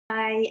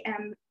I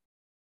am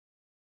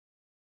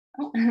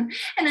and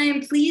I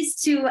am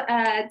pleased to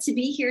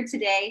be here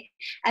today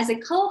as a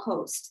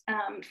co-host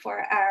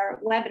for our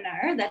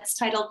webinar that's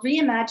titled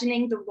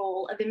Reimagining the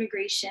Role of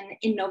Immigration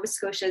in Nova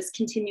Scotia's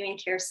Continuing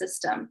Care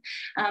System.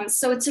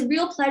 So it's a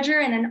real pleasure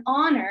and an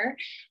honor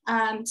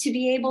to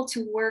be able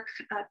to work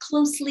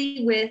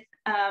closely with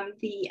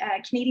the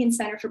Canadian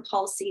Centre for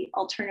Policy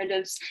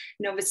Alternatives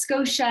Nova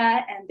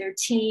Scotia and their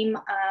team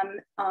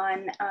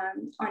on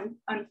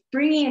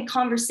bringing a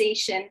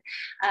conversation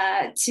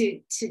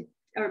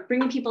or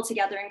bringing people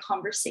together in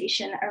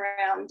conversation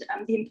around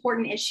the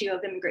important issue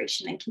of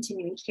immigration and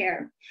continuing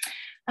care.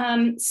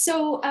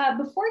 So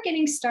before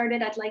getting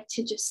started, I'd like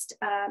to just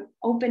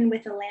open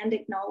with a land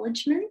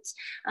acknowledgement.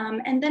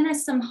 And then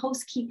as some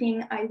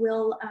housekeeping,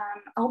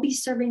 I'll be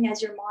serving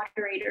as your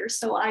moderator.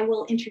 So I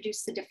will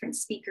introduce the different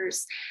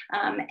speakers.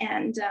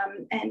 And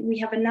we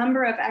have a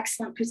number of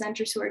excellent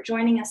presenters who are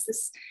joining us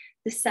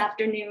this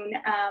afternoon.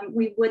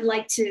 We would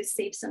like to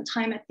save some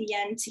time at the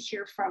end to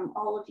hear from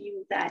all of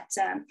you that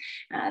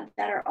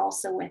are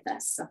also with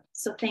us.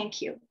 So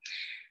thank you.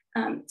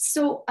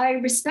 So I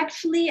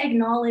respectfully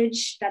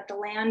acknowledge that the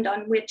land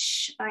on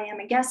which I am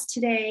a guest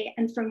today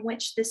and from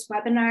which this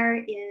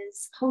webinar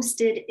is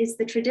hosted is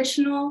the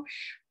traditional,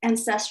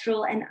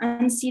 ancestral, and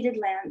unceded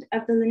land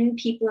of the Lenni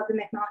people of the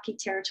Mi'kmaq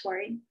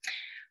territory.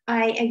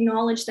 I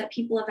acknowledge that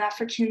people of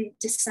African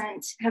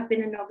descent have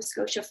been in Nova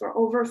Scotia for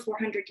over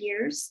 400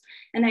 years,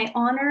 and I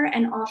honor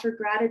and offer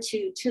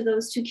gratitude to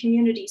those two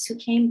communities who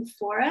came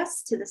before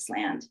us to this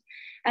land.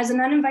 As an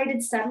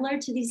uninvited settler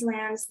to these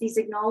lands, these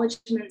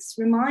acknowledgements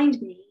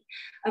remind me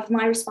of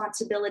my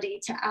responsibility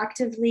to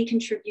actively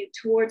contribute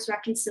towards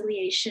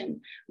reconciliation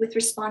with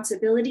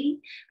responsibility,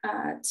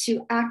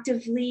 to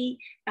actively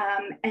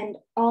and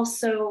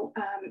also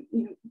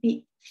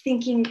be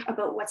thinking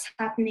about what's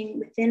happening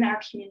within our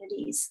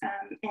communities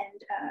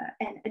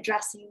and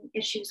addressing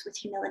issues with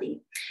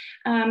humility.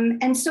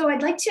 And so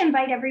I'd like to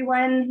invite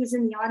everyone who's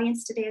in the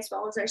audience today, as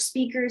well as our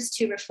speakers,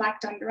 to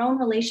reflect on your own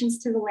relations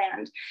to the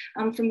land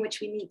from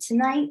which we meet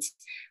tonight.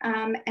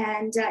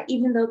 And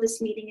even though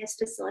this meeting is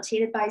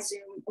facilitated by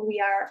Zoom,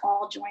 we are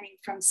all joining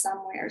from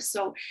somewhere.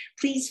 So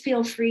please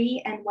feel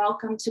free and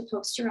welcome to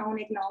post your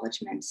own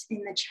acknowledgements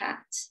in the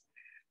chat.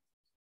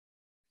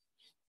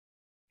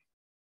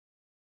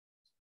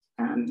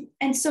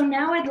 And so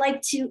now I'd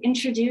like to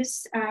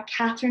introduce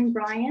Catherine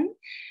Bryan.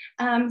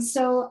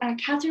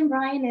 Catherine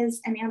Bryan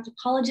is an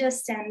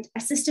anthropologist and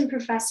assistant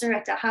professor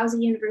at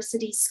Dalhousie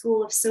University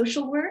School of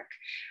Social Work.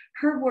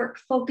 Her work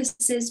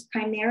focuses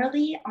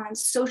primarily on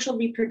social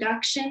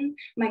reproduction,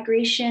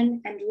 migration,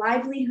 and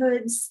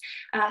livelihoods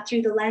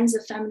through the lens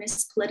of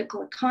feminist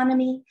political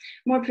economy.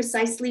 More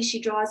precisely, she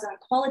draws on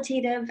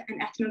qualitative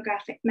and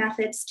ethnographic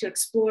methods to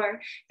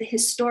explore the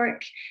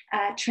historic,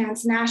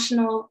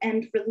 transnational,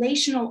 and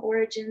relational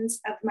origins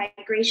of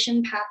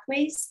migration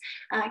pathways,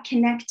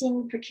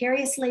 connecting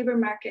precarious labor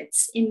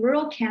markets in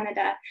rural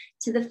Canada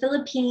to the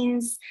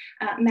Philippines,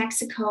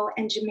 Mexico,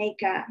 and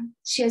Jamaica.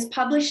 She has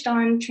published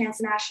on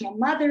transnational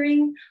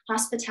mothering,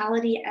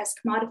 hospitality as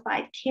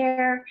commodified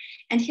care,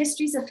 and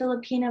histories of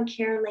Filipino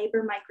care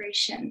labor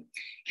migration.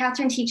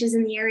 Catherine teaches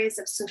in the areas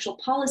of social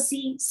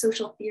policy,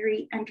 social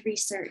theory, and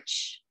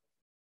research.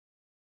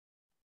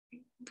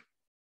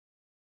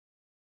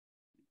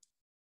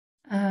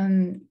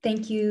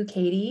 Thank you,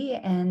 Katie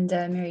and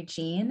Mary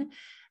Jean.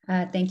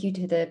 Thank you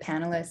to the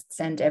panelists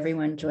and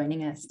everyone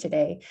joining us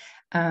today.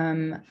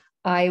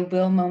 I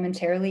will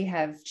momentarily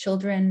have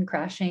children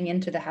crashing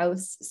into the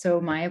house,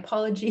 so my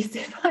apologies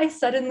if I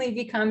suddenly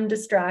become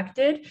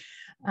distracted.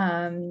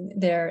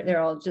 They're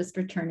all just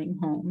returning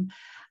home.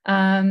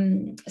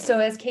 So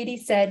as Katie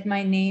said,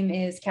 my name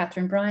is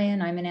Catherine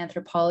Bryan. I'm an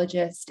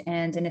anthropologist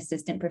and an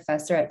assistant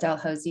professor at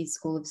Dalhousie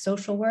School of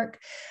Social Work.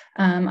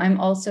 I'm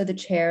also the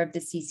chair of the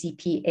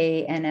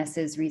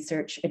CCPA-NS's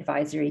Research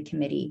Advisory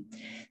Committee.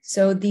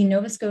 So the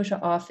Nova Scotia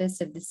office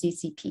of the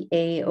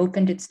CCPA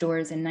opened its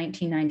doors in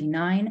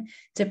 1999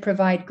 to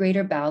provide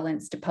greater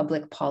balance to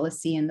public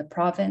policy in the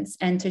province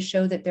and to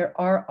show that there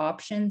are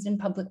options in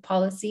public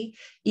policy,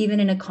 even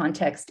in a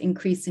context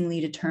increasingly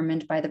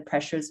determined by the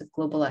pressures of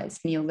globalized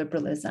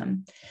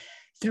neoliberalism.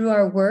 Through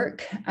our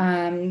work,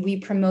 we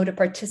promote a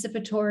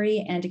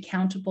participatory and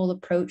accountable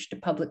approach to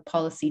public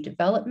policy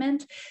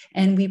development,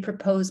 and we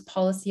propose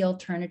policy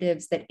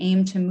alternatives that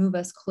aim to move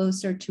us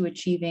closer to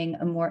achieving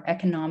a more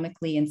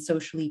economically and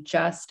socially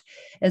just,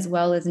 as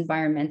well as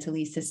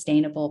environmentally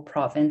sustainable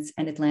province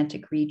and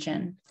Atlantic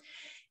region.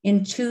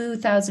 In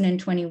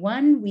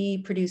 2021,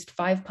 we produced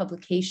 5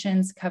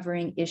 publications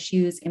covering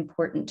issues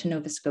important to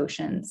Nova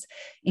Scotians,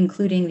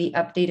 including the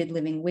updated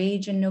living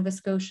wage in Nova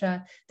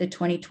Scotia, the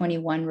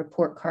 2021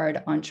 report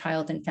card on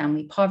child and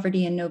family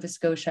poverty in Nova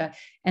Scotia,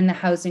 and the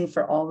Housing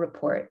for All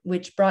report,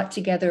 which brought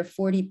together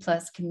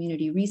 40+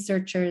 community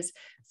researchers,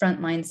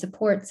 frontline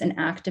supports, and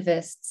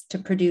activists to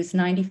produce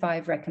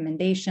 95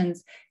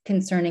 recommendations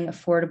concerning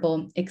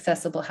affordable,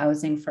 accessible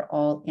housing for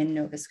all in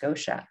Nova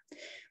Scotia.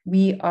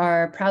 We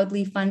are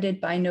proudly funded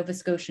by Nova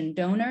Scotian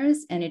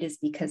donors, and it is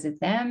because of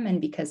them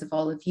and because of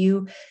all of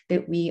you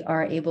that we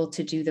are able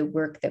to do the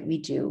work that we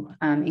do,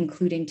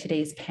 including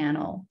today's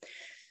panel.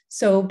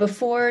 So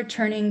before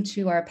turning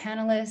to our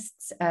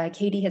panelists,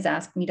 Katie has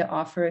asked me to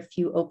offer a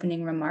few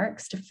opening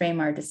remarks to frame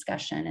our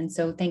discussion. And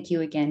so thank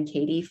you again,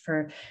 Katie,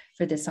 for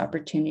this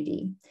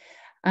opportunity.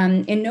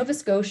 In Nova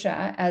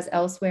Scotia, as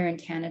elsewhere in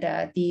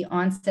Canada, the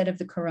onset of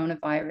the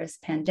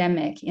coronavirus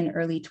pandemic in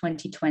early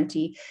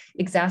 2020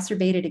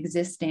 exacerbated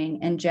existing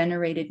and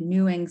generated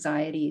new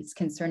anxieties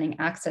concerning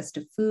access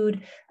to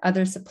food,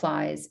 other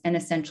supplies, and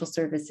essential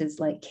services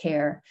like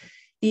care.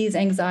 These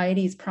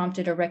anxieties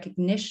prompted a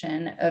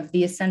recognition of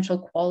the essential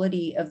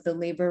quality of the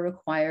labor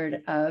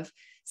required of,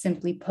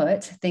 simply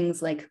put,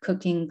 things like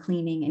cooking,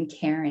 cleaning, and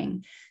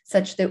caring,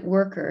 such that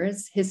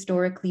workers,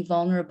 historically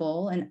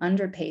vulnerable and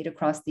underpaid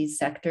across these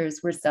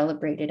sectors, were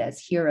celebrated as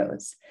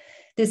heroes.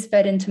 This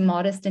fed into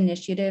modest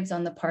initiatives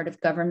on the part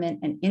of government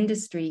and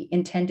industry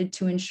intended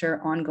to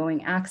ensure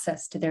ongoing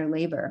access to their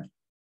labor.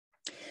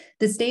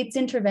 The state's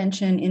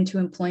intervention into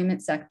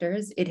employment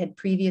sectors it had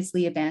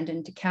previously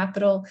abandoned to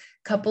capital,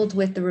 coupled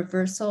with the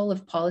reversal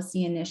of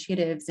policy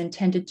initiatives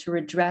intended to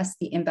redress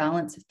the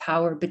imbalance of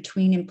power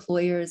between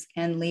employers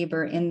and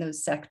labor in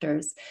those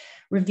sectors,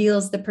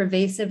 reveals the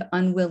pervasive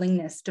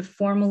unwillingness to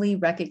formally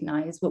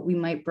recognize what we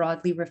might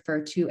broadly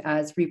refer to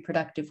as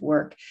reproductive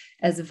work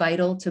as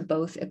vital to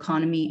both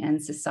economy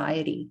and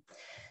society.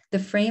 The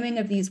framing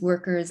of these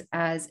workers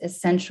as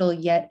essential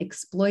yet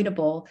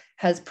exploitable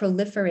has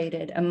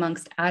proliferated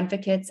amongst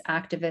advocates,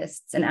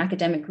 activists, and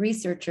academic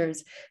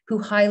researchers who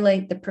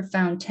highlight the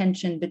profound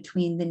tension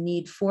between the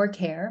need for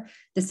care,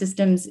 the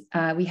systems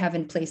we have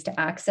in place to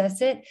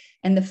access it,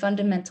 and the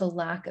fundamental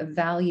lack of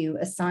value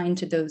assigned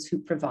to those who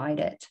provide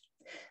it.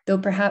 Though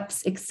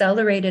perhaps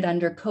accelerated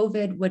under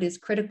COVID, what is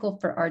critical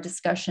for our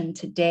discussion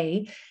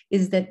today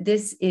is that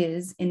this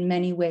is, in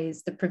many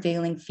ways, the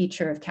prevailing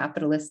feature of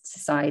capitalist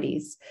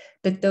societies,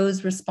 that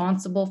those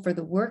responsible for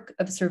the work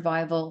of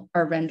survival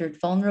are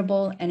rendered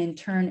vulnerable and in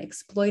turn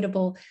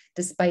exploitable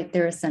despite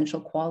their essential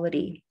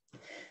quality.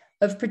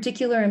 Of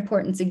particular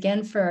importance,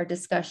 again, for our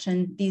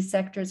discussion, these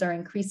sectors are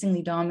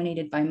increasingly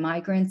dominated by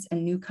migrants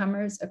and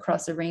newcomers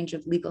across a range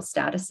of legal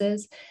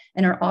statuses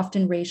and are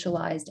often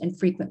racialized and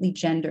frequently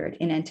gendered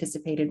in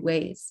anticipated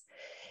ways.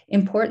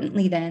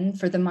 Importantly then,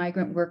 for the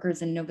migrant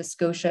workers in Nova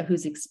Scotia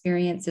whose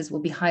experiences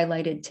will be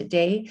highlighted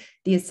today,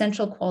 the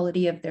essential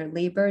quality of their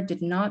labor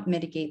did not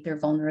mitigate their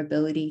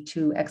vulnerability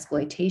to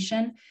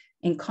exploitation.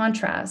 In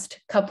contrast,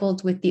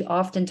 coupled with the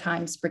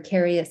oftentimes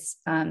precarious,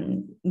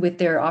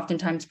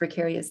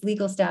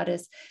 legal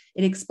status,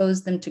 it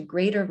exposed them to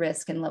greater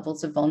risk and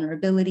levels of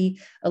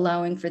vulnerability,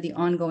 allowing for the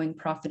ongoing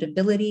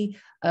profitability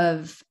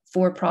of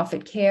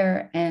for-profit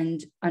care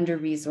and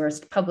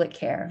under-resourced public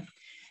care.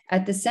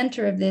 At the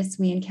center of this,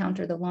 we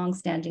encounter the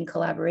longstanding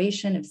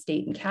collaboration of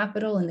state and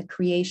capital in the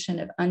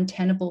creation of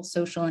untenable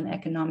social and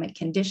economic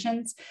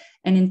conditions,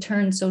 and in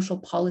turn, social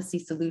policy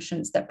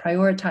solutions that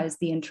prioritize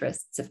the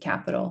interests of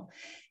capital.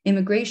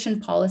 Immigration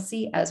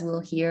policy, as we'll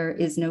hear,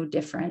 is no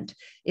different.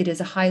 It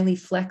is a highly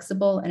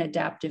flexible and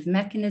adaptive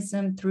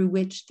mechanism through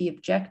which the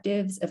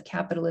objectives of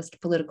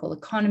capitalist political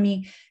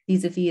economy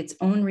vis-a-vis its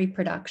own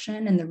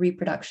reproduction and the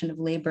reproduction of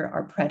labor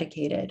are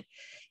predicated.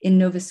 In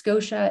Nova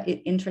Scotia,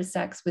 it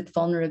intersects with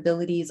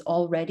vulnerabilities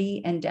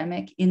already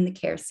endemic in the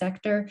care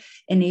sector,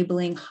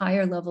 enabling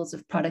higher levels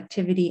of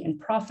productivity and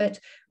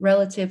profit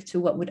relative to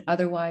what would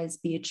otherwise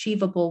be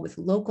achievable with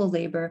local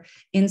labor,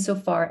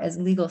 insofar as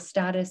legal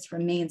status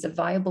remains a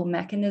viable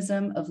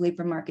mechanism of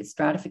labor market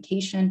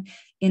stratification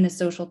in a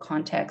social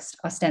context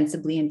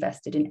ostensibly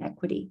invested in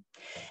equity.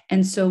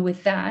 And so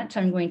with that,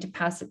 I'm going to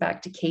pass it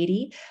back to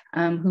Katie,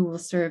 who will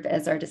serve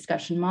as our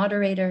discussion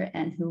moderator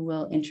and who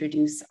will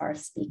introduce our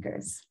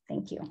speakers.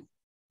 Thank you.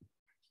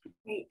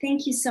 Great.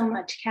 Thank you so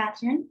much,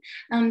 Catherine.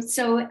 I'm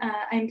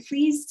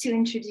pleased to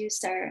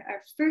introduce our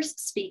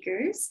first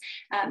speakers,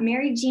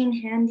 Mary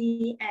Jean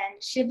Handy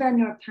and Shiva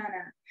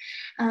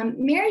Norpana.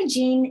 Mary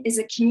Jean is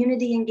a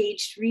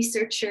community-engaged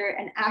researcher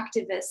and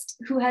activist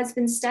who has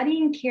been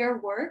studying care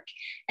work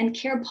and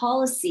care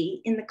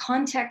policy in the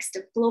context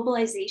of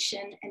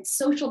globalization and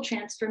social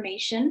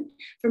transformation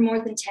for more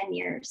than 10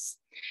 years.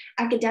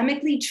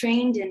 Academically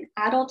trained in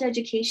adult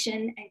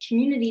education and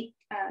community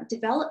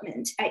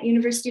development at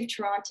University of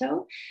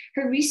Toronto,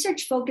 her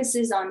research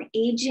focuses on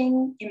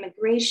aging,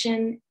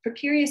 immigration,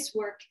 precarious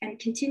work, and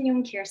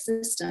continuum care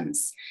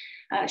systems.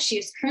 She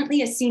is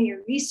currently a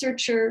senior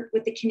researcher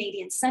with the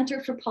Canadian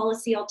Centre for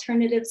Policy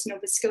Alternatives,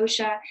 Nova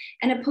Scotia,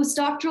 and a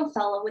postdoctoral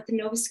fellow with the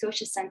Nova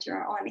Scotia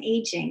Centre on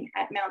Aging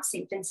at Mount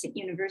St. Vincent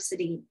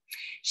University.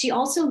 She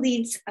also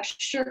leads a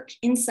SSHRC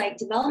Insight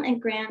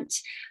Development Grant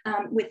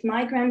with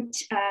Migrant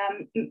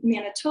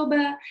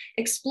Manitoba,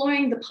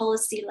 exploring the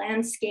policy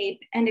landscape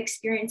and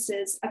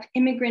experiences of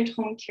immigrant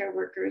home care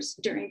workers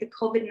during the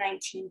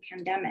COVID-19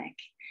 pandemic.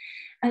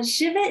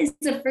 Shiva is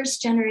a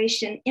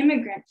first-generation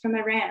immigrant from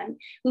Iran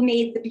who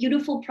made the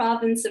beautiful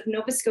province of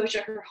Nova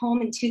Scotia her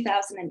home in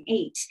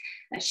 2008.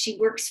 She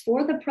works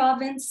for the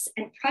province,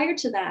 and prior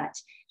to that,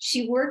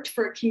 she worked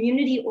for a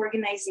community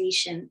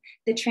organization,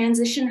 the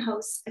Transition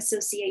House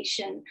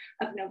Association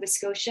of Nova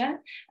Scotia,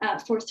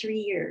 for 3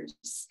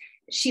 years.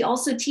 She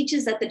also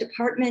teaches at the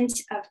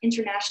Department of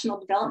International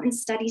Development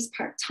Studies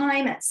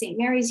part-time at St.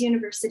 Mary's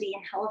University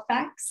in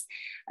Halifax.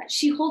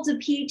 She holds a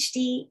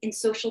PhD in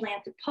social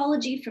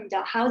anthropology from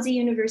Dalhousie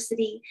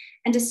University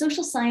and a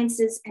Social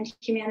Sciences and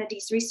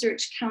Humanities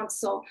Research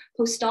Council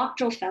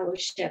postdoctoral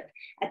fellowship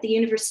at the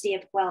University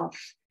of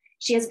Guelph.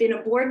 She has been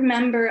a board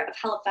member of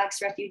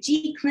Halifax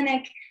Refugee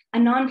Clinic, a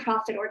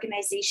nonprofit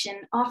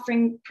organization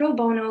offering pro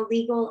bono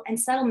legal and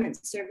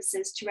settlement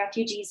services to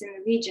refugees in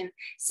the region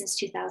since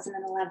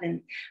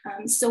 2011.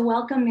 So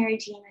welcome, Mary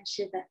Jean and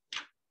Shiva.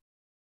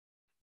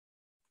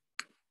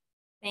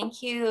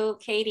 Thank you,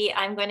 Katie.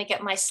 I'm going to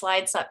get my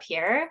slides up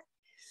here.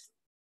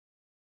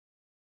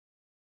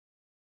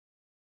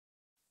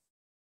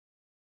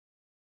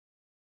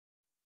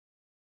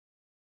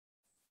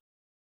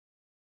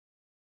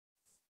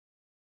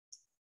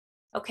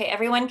 Okay,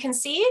 everyone can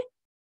see?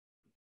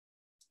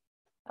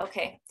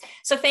 Okay,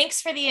 so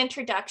thanks for the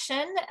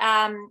introduction.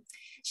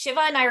 Shiva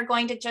and I are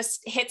going to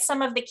just hit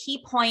some of the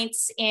key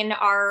points in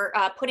our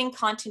Putting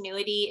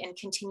Continuity and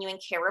Continuing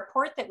Care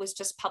report that was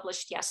just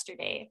published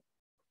yesterday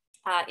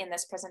in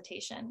this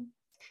presentation.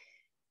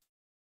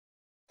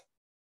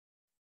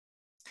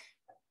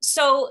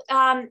 So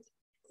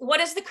what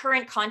is the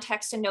current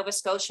context in Nova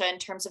Scotia in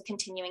terms of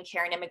continuing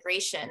care and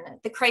immigration?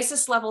 The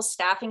crisis level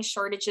staffing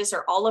shortages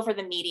are all over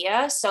the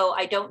media, so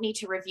I don't need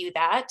to review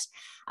that.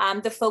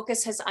 The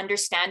focus has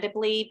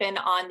understandably been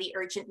on the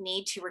urgent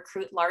need to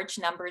recruit large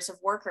numbers of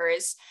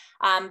workers,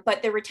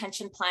 but the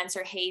retention plans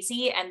are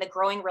hazy, and the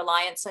growing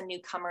reliance on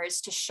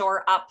newcomers to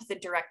shore up the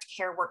direct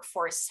care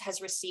workforce has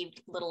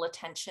received little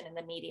attention in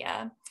the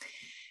media.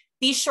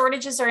 These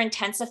shortages are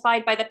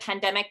intensified by the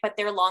pandemic, but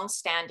they're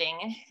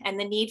longstanding, and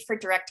the need for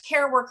direct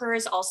care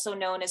workers, also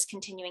known as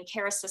continuing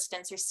care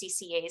assistants or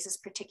CCAs, is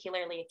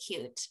particularly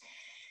acute.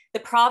 The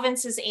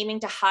province is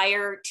aiming to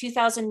hire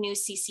 2,000 new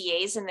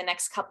CCAs in the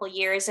next couple of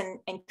years and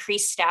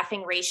increase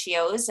staffing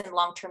ratios in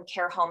long-term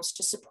care homes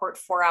to support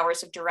 4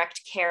 hours of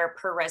direct care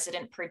per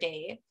resident per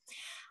day.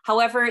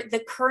 However,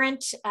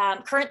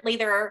 currently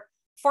there are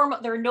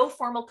no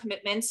formal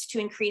commitments to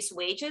increase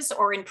wages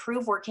or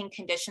improve working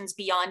conditions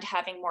beyond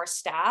having more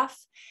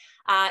staff.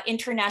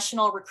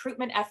 International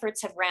recruitment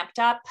efforts have ramped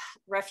up.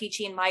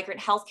 Refugee and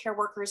migrant healthcare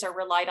workers are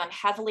relied on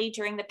heavily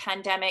during the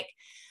pandemic,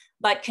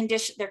 but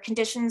their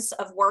conditions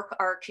of work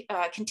are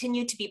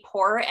continue to be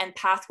poor, and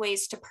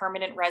pathways to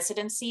permanent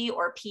residency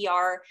or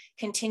PR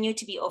continue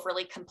to be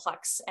overly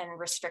complex and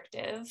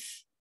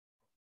restrictive.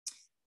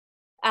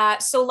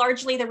 So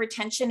largely the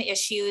retention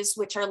issues,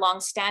 which are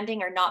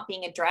longstanding, are not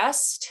being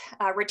addressed.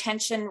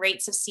 Retention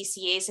rates of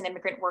CCAs and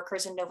immigrant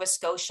workers in Nova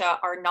Scotia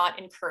are not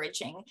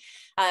encouraging.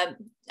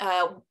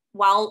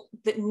 While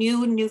the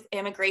new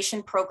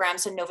immigration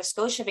programs in Nova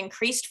Scotia have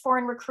increased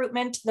foreign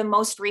recruitment, the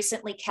most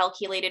recently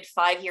calculated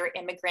 5-year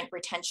immigrant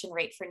retention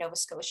rate for Nova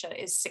Scotia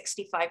is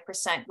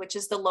 65%, which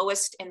is the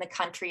lowest in the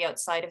country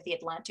outside of the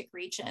Atlantic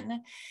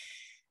region.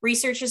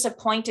 Researchers have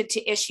pointed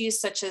to issues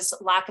such as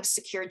lack of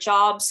secure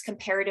jobs,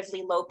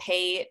 comparatively low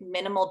pay,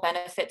 minimal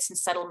benefits, and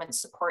settlement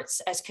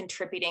supports as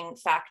contributing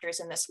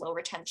factors in this low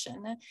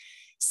retention.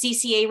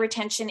 CCA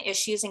retention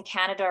issues in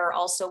Canada are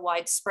also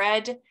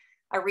widespread.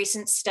 A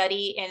recent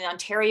study in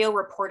Ontario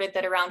reported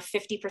that around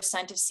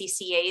 50% of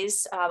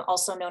CCAs,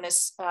 also known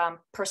as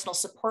personal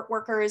support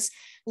workers,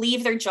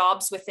 leave their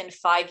jobs within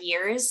 5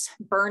 years.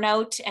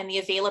 Burnout and the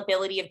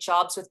availability of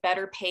jobs with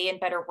better pay and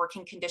better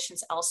working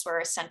conditions elsewhere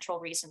are central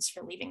reasons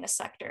for leaving the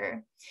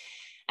sector.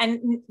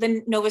 And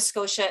the Nova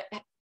Scotia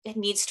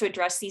needs to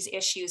address these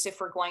issues if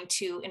we're going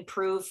to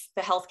improve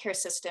the healthcare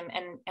system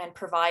and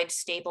provide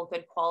stable,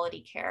 good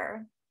quality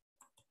care.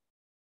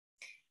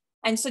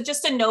 And so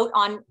just a note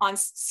on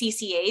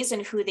CCAs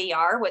and who they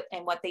are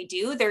and what they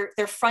do. They're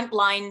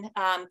frontline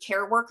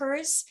care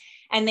workers,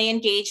 and they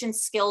engage in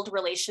skilled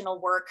relational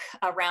work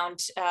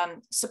around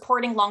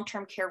supporting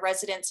long-term care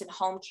residents and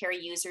home care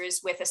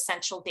users with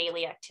essential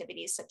daily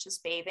activities such as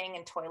bathing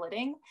and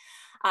toileting.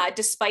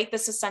 Despite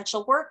this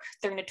essential work,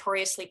 they're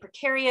notoriously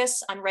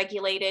precarious,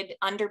 unregulated,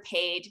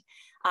 underpaid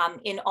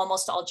in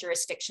almost all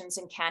jurisdictions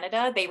in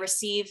Canada. They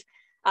receive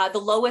the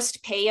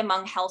lowest pay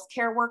among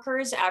healthcare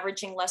workers,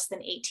 averaging less than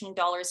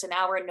 $18 an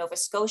hour in Nova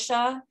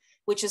Scotia,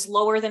 which is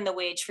lower than the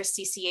wage for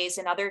CCAs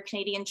in other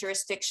Canadian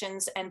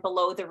jurisdictions and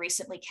below the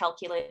recently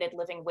calculated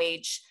living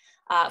wage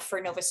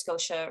for Nova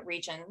Scotia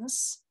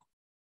regions.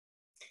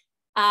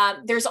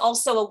 There's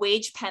also a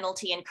wage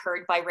penalty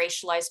incurred by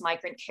racialized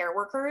migrant care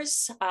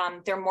workers.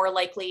 They're more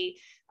likely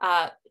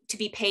to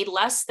be paid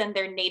less than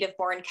their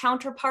native-born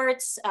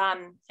counterparts,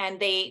 and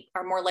they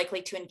are more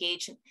likely to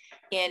engage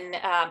in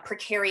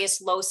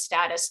precarious,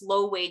 low-status,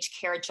 low-wage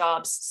care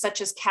jobs,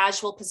 such as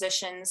casual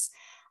positions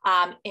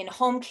in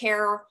home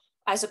care,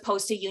 as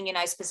opposed to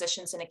unionized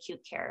positions in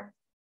acute care.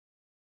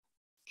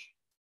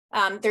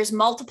 There's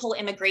multiple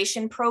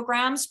immigration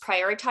programs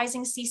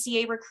prioritizing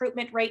CCA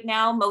recruitment right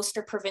now. Most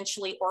are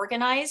provincially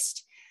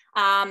organized.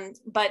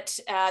 But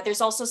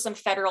there's also some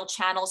federal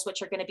channels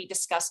which are going to be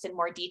discussed in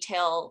more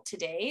detail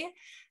today.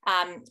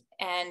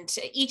 And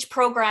each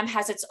program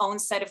has its own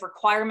set of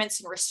requirements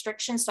and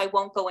restrictions, so I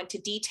won't go into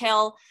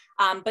detail.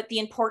 But the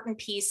important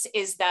piece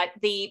is that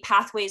the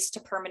pathways to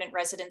permanent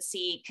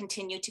residency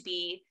continue to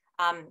be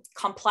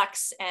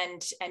complex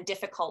and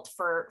difficult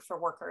for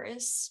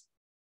workers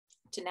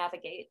to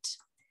navigate.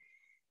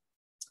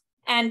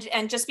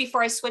 And just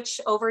before I switch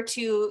over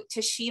to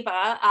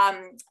Shiva,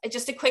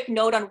 just a quick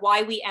note on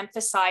why we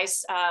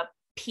emphasize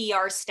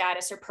PR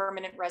status or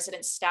permanent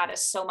resident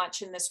status so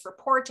much in this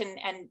report.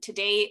 And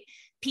today,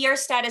 PR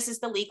status is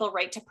the legal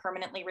right to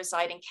permanently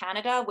reside in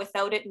Canada.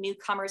 Without it,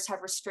 newcomers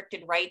have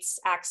restricted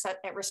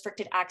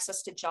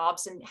access to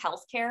jobs and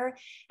healthcare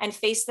and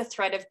face the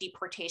threat of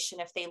deportation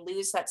if they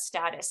lose that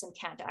status and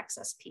can't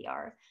access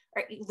PR,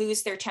 or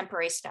lose their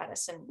temporary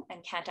status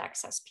and can't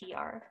access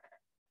PR.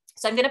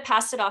 So I'm going to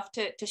pass it off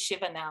to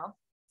Shiva now.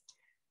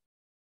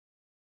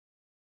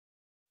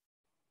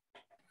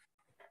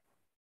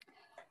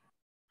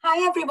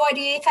 Hi,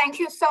 everybody. Thank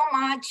you so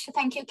much.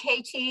 Thank you,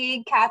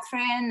 Katie,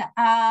 Catherine,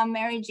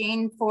 Mary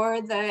Jean,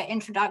 for the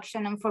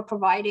introduction and for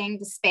providing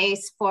the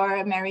space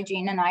for Mary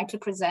Jean and I to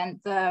present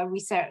the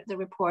research, the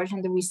report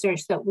and the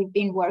research that we've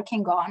been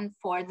working on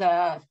for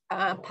the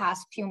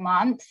past few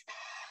months.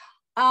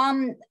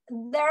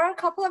 There are a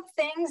couple of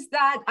things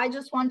that I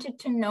just wanted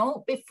to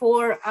note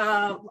before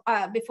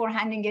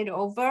handing it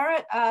over.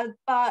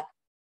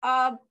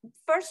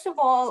 First of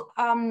all,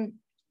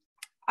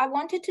 I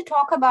wanted to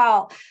talk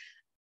about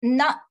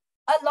not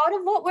a lot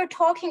of what we're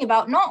talking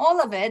about, not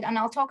all of it, and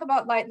I'll talk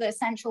about like the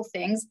essential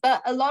things,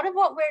 but a lot of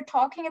what we're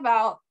talking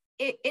about,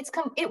 it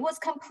was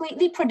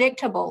completely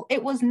predictable.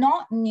 It was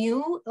not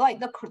new, like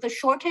the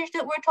shortage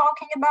that we're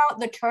talking about,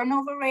 the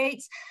turnover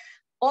rates,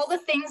 all the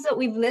things that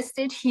we've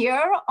listed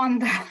here on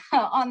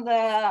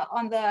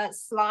the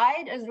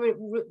slide as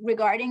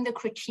regarding the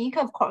critique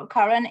of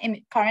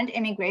current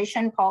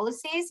immigration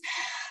policies.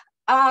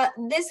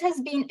 This has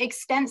been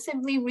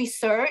extensively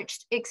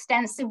researched,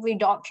 extensively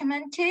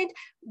documented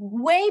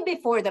way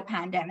before the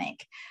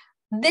pandemic.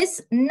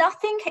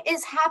 Nothing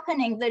is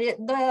happening.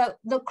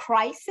 The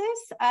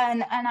crisis,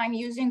 and I'm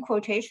using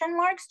quotation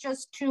marks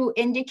just to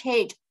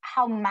indicate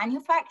how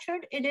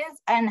manufactured it is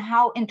and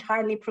how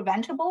entirely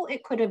preventable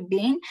it could have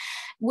been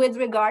with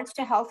regards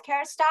to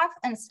healthcare staff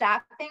and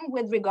staffing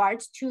with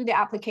regards to the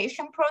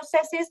application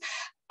processes.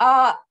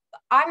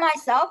 I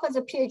myself, as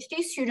a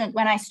PhD student,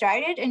 when I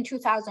started in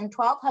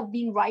 2012, have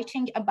been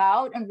writing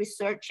about and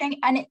researching,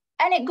 and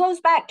it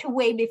goes back to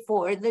way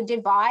before the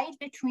divide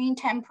between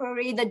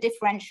temporary, the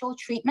differential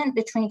treatment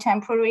between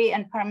temporary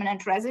and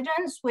permanent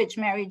residents, which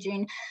Mary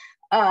Jean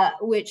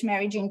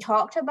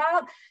talked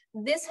about.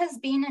 This has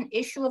been an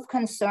issue of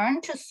concern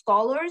to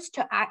scholars,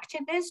 to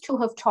activists who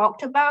have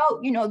talked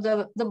about, you know,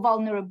 the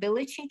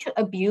vulnerability to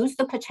abuse,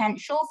 the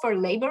potential for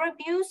labor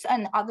abuse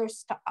and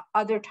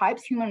other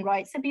types, human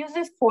rights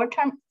abuses for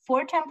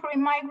temporary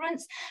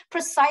migrants,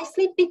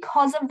 precisely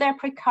because of their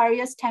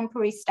precarious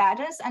temporary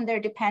status and their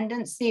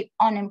dependency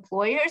on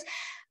employers.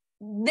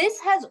 This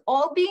has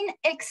all been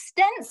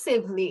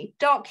extensively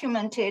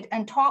documented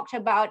and talked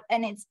about,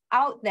 and it's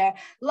out there,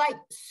 like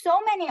so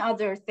many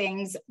other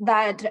things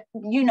that,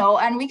 you know,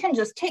 and we can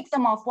just take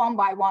them off one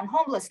by one: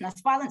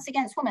 homelessness, violence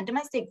against women,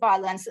 domestic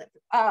violence,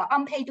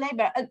 unpaid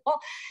labor.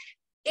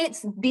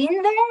 It's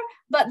been there,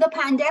 but the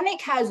pandemic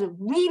has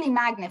really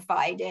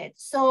magnified it.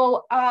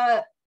 So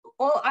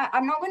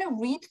I'm not going to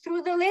read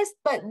through the list,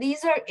 but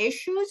these are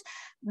issues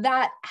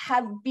that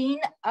have been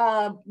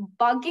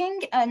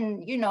bugging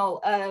and, you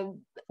know,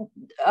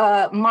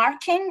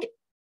 marking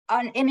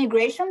an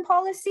immigration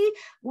policy,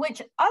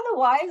 which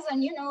otherwise,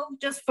 and, you know,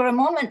 just for a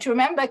moment to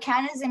remember,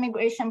 Canada's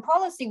immigration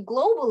policy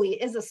globally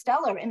is a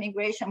stellar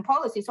immigration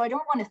policy. So I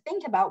don't want to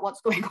think about what's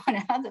going on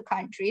in other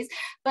countries,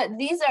 but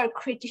these are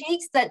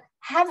critiques that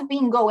have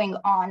been going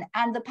on,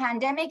 and the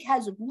pandemic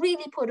has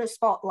really put a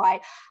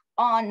spotlight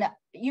on,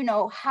 you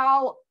know,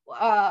 how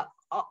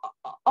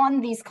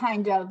on these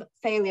kind of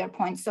failure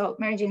points. So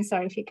Mary Jean,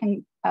 sorry, if you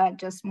can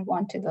just move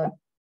on to the.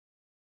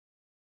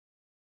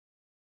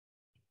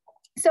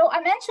 So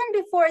I mentioned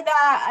before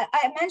that,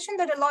 I mentioned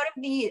that a lot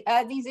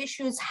of these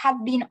issues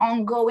have been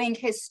ongoing,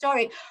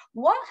 historic.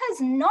 What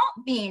has not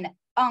been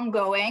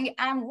ongoing,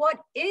 and what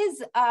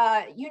is,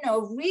 you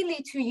know,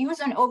 really, to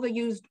use an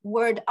overused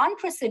word,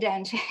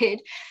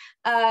 unprecedented,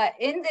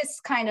 in this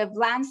kind of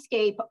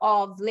landscape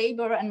of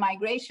labor and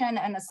migration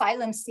and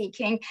asylum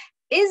seeking,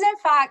 is in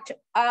fact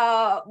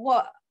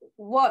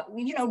what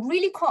you know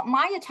really caught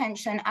my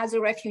attention as a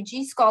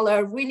refugee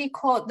scholar, really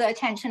caught the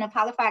attention of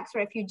Halifax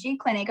Refugee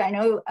Clinic. I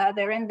know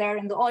they're in there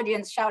in the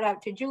audience. Shout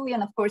out to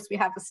Julian. Of course, we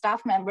have a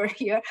staff member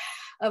here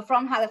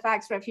from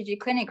Halifax Refugee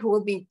Clinic who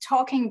will be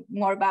talking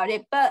more about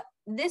it. But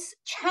this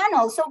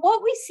channel, so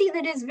what we see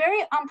that is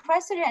very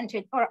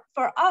unprecedented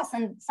for us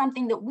and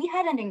something that we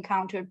hadn't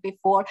encountered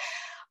before,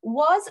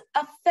 was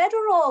a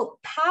federal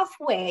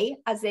pathway,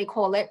 as they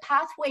call it,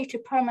 pathway to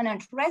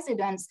permanent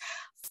residence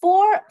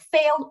for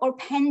failed or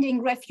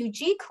pending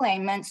refugee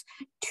claimants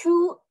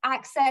to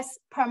access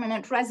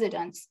permanent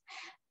residence.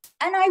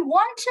 And I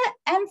want to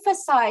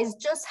emphasize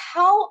just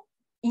how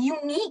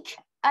unique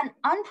and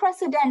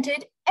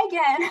unprecedented,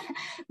 again,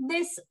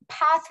 this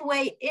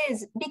pathway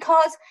is,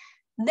 because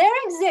there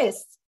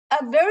exists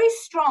a very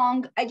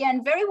strong,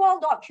 again, very well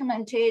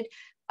documented,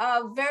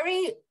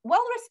 very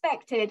well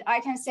respected,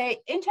 I can say,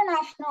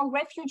 international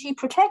refugee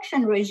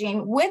protection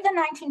regime with the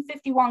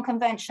 1951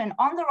 Convention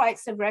on the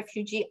Rights of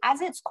Refugee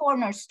as its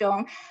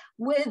cornerstone,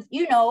 with,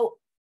 you know,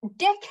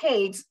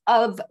 decades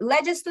of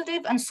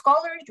legislative and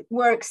scholarly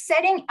work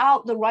setting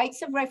out the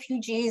rights of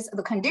refugees,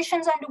 the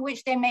conditions under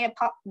which they may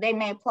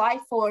apply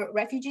for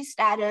refugee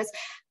status,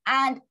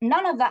 and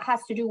none of that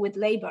has to do with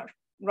labor,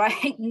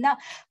 right? No,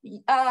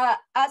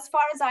 as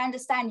far as I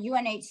understand,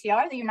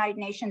 UNHCR, the United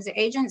Nations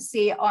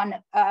Agency on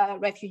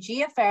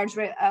Refugee Affairs,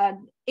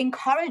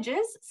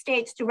 encourages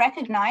states to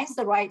recognize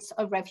the rights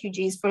of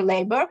refugees for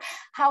labor.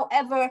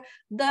 However,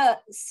 the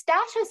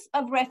status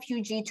of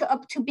refugee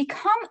to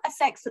become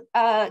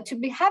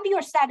have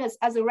your status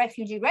as a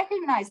refugee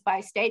recognized by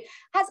a state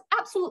has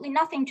absolutely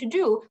nothing to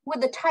do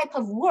with the type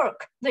of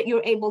work that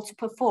you're able to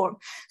perform.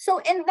 So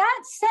in that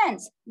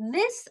sense,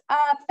 this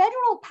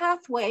federal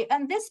pathway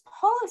and this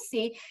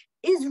policy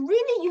is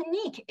really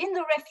unique in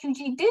the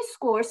refugee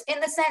discourse, in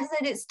the sense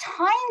that it's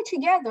tying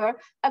together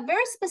a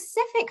very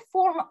specific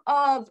form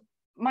of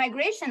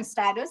migration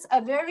status, a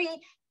very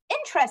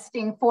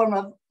interesting form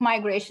of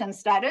migration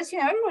status. You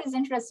know, everybody's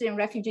interested in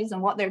refugees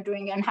and what they're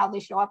doing and how they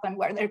show up and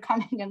where they're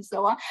coming and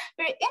so on.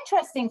 Very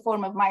interesting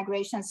form of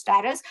migration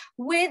status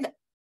with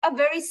a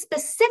very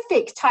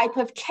specific type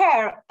of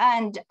care.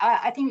 And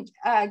I think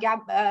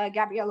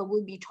Gabriella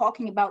will be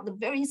talking about the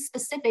very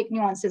specific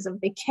nuances of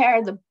the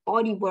care, the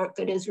body work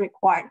that is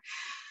required.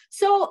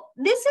 So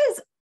this is,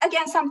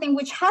 again, something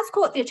which has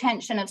caught the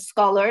attention of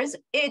scholars.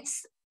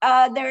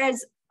 There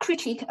is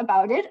critique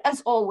about it,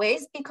 as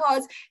always,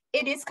 because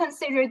it is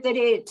considered that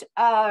it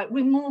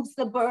removes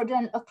the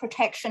burden of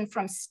protection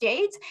from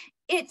states.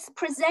 It's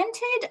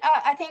presented,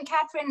 I think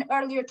Catherine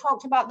earlier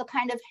talked about the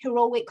kind of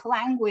heroic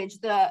language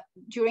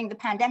during the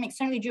pandemic.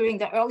 Certainly during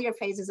the earlier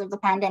phases of the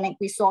pandemic,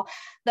 we saw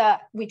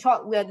we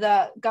talked with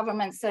the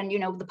governments and, you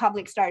know, the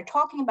public started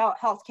talking about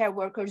healthcare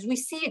workers. We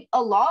see it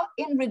a lot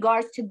in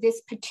regards to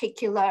this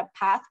particular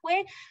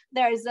pathway.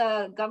 There's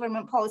a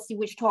government policy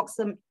which talks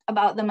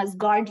about them as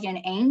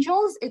guardian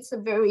angels. It's a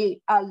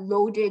very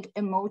loaded,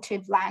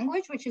 emotive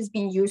language which is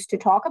being used to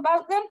talk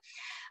about them.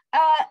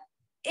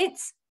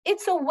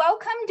 It's a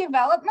welcome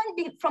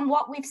development from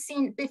what we've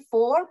seen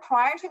before,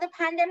 prior to the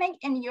pandemic,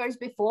 in years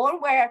before,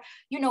 where,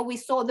 you know, we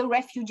saw the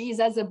refugees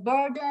as a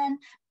burden,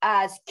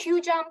 as queue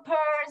jumpers,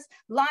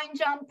 line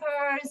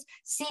jumpers,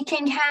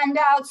 seeking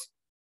handouts,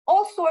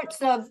 all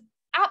sorts of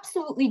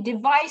absolutely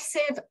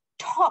divisive,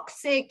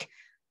 toxic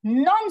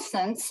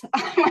nonsense,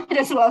 I might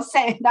as well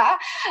say that,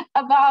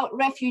 about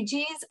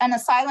refugees and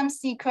asylum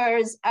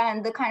seekers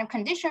and the kind of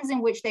conditions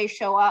in which they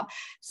show up.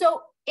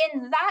 So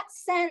in that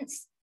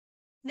sense,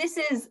 this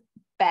is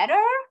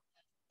better,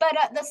 but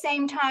at the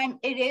same time,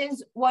 it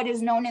is what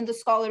is known in the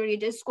scholarly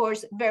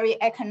discourse very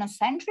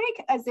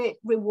ethnocentric, as it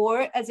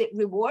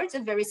rewards a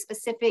very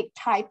specific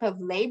type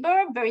of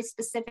labor, very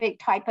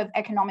specific type of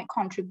economic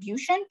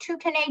contribution to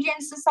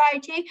Canadian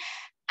society.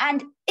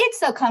 And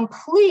it's a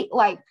complete,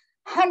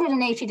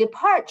 180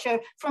 departure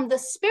from the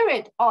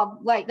spirit of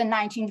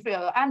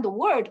and the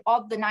word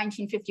of the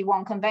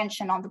 1951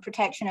 Convention on the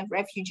Protection of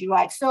Refugee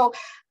Rights. So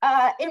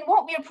in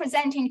what we're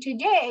presenting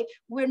today,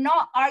 we're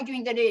not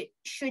arguing that it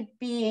should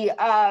be,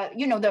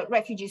 that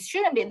refugees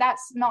shouldn't be.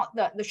 That's not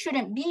they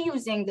shouldn't be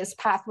using this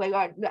pathway.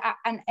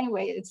 And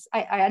anyway,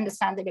 I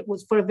understand that it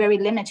was for a very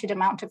limited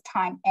amount of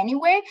time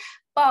anyway.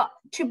 But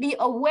to be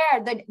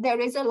aware that there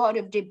is a lot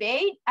of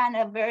debate and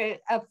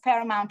a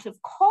fair amount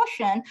of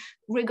caution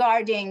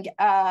regarding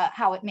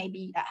how it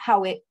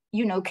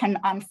can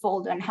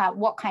unfold and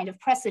what kind of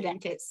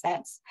precedent it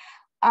sets.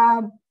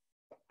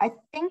 I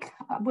think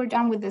we're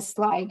done with this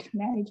slide,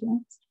 Mary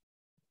Jane.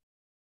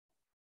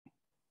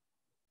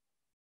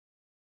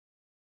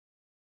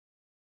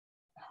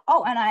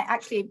 Oh, and I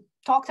actually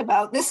talked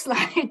about this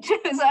slide too,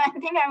 so I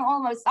think I'm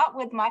almost up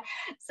with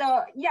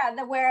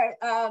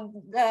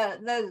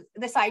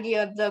this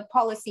idea of the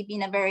policy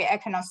being a very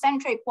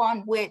ethnocentric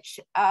one, which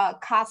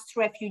casts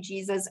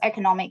refugees as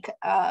economic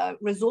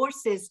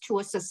resources to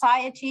a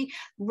society,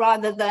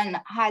 rather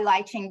than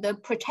highlighting the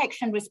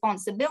protection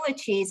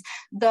responsibilities,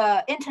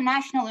 the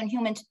international and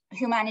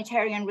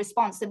humanitarian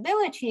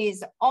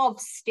responsibilities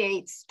of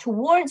states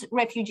towards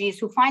refugees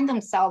who find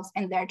themselves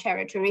in their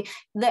territory.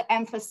 The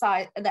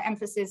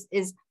emphasis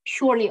is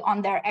purely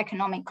on their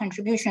economic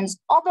contributions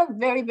of a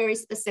very, very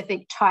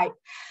specific type.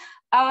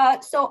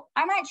 So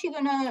I'm actually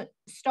going to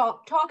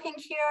stop talking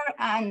here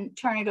and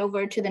turn it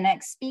over to the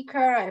next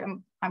speaker.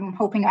 I'm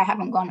hoping I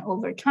haven't gone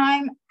over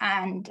time,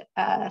 and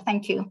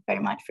thank you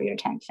very much for your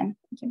attention.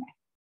 Thank you, Mary.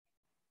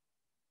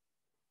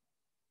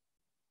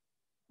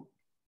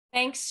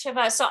 Thanks,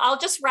 Shiva. So I'll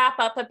just wrap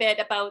up a bit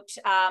about,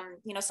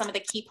 some of the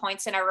key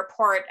points in our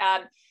report.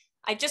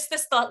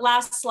 The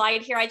last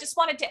slide here, I just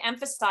wanted to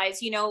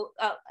emphasize,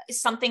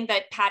 something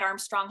that Pat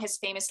Armstrong has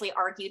famously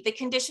argued: the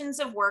conditions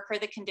of work are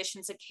the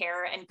conditions of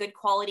care, and good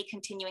quality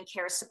continuing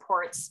care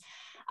supports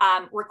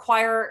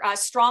require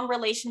strong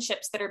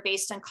relationships that are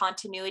based on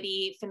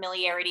continuity,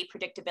 familiarity,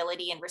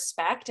 predictability, and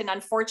respect. And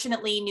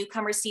unfortunately,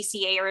 newcomer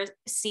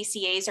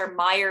CCAs are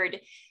mired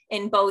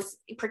in both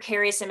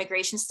precarious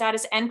immigration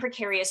status and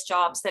precarious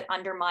jobs that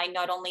undermine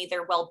not only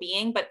their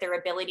well-being, but their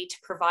ability to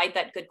provide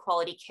that good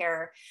quality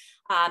care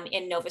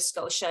in Nova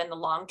Scotia in the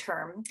long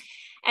term.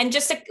 And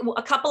just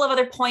a couple of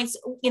other points,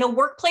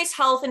 workplace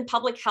health and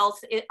public health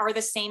are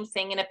the same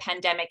thing in a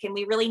pandemic, and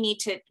we really need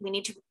to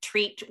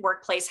treat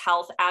workplace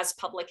health as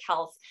public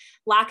health.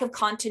 Lack of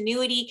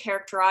continuity,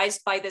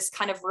 characterized by this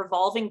kind of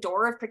revolving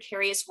door of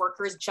precarious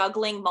workers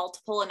juggling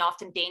multiple and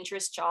often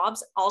dangerous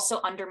jobs, also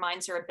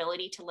undermines our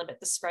ability to limit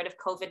the spread of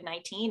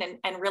COVID-19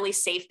 and really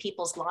save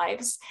people's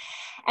lives.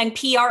 And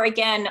PR,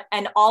 again,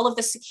 and all of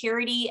the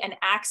security and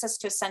access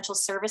to essential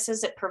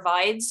services it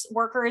provides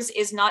workers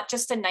is not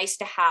just a nice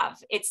to have.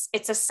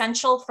 It's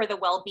essential for the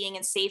well-being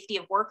and safety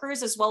of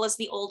workers, as well as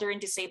the older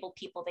and disabled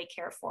people they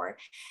care for.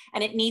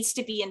 And it needs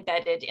to be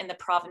embedded in the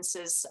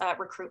province's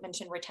recruitment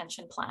and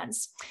retention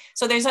plans.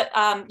 So there's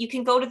you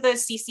can go to the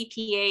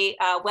CCPA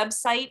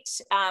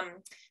website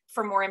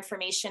for more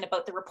information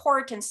about the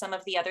report and some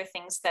of the other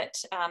things that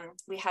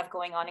we have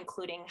going on,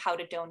 including how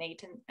to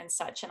donate and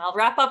such. And I'll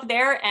wrap up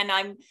there, and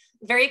I'm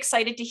very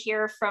excited to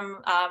hear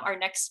from our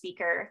next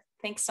speaker.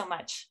 Thanks so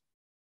much.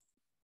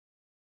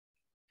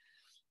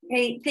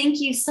 Great,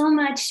 thank you so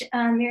much,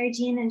 Mary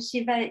Jean and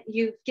Shiva.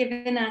 You've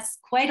given us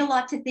quite a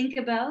lot to think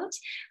about,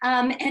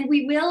 and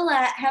we will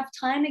have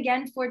time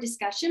again for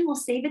discussion. We'll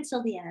save it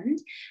till the end.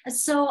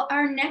 So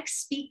our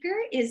next speaker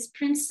is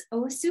Prince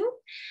Osu.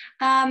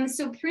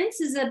 So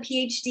Prince is a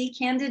PhD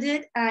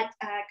candidate at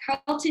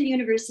Carleton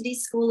University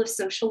School of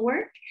Social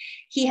Work.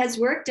 He has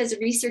worked as a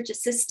research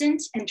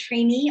assistant and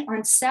trainee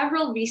on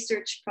several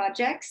research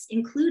projects,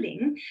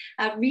 including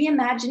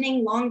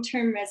Reimagining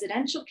Long-Term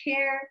Residential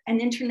Care, an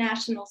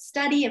international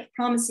study of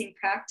promising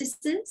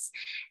practices,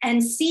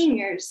 and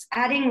Seniors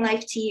Adding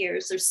Life to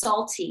Years, or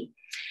SALTI.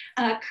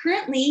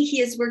 Currently,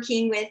 he is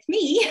working with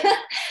me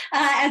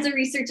as a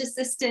research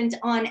assistant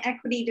on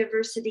equity,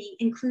 diversity,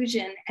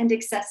 inclusion, and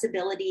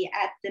accessibility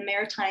at the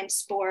Maritime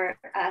Sport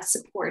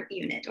Support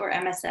Unit, or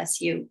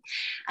MSSU.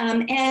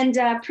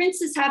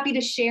 Prince is happy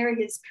to share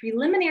his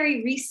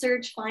preliminary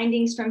research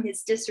findings from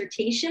his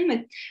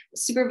dissertation,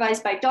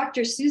 supervised by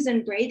Dr.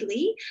 Susan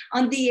Bradley,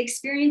 on the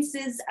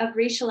experiences of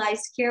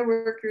racialized care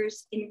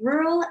workers in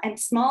rural and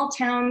small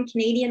town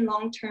Canadian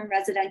long-term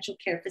residential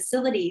care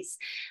facilities.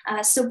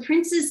 So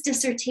Prince's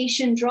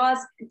dissertation draws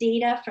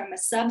data from a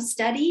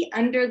sub-study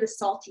under the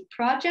SALTI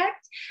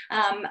project,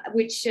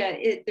 which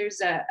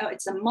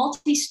it's a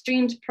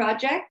multi-streamed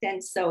project.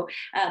 And so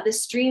the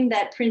stream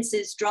that Prince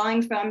is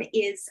drawing from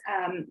is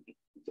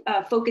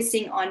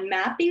focusing on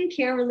mapping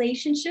care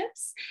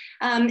relationships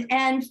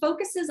and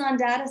focuses on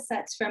data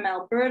sets from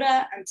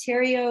Alberta,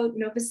 Ontario,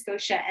 Nova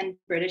Scotia, and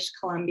British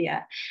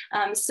Columbia.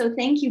 So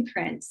thank you,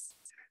 Prince.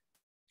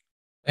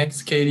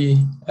 Thanks, Katie,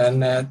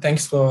 and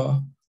thanks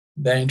for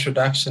the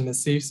introduction. It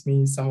saves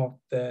me some of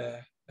the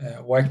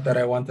work that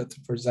I wanted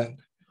to present.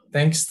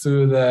 Thanks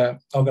to the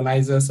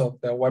organizers of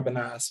the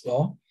webinar as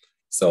well.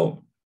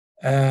 So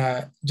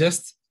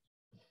just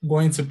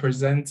going to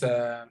present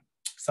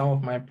some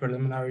of my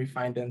preliminary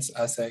findings,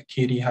 as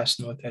Katie has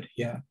noted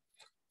here.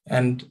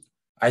 And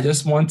I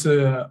just want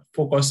to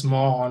focus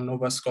more on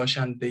Nova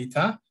Scotian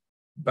data.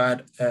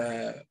 But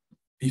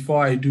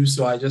before I do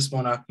so, I just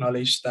want to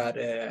acknowledge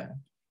that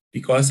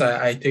because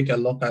I take a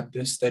look at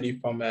this study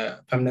from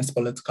a feminist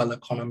political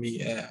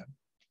economy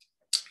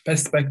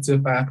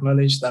perspective, I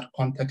acknowledge that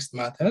context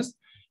matters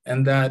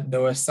and that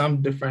there were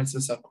some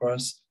differences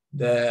across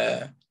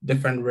the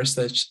different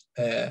research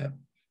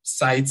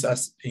sites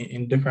as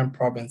in different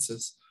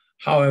provinces.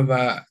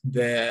 However,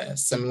 the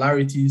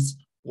similarities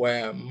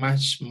were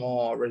much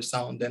more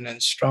resounding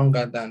and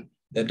stronger than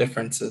the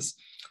differences.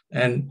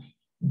 And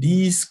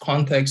these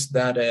contexts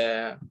that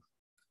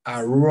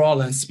are rural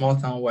and small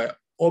town were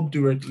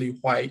obdurately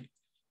white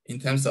in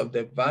terms of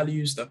the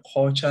values, the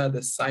culture,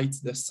 the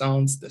sights, the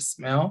sounds, the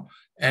smell,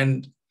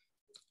 and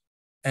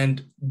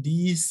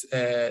these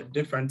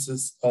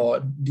differences,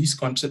 or these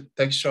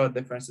contextual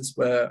differences,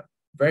 were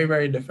very,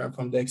 very different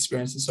from the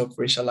experiences of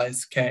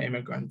racialized care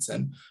immigrants.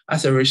 And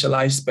as a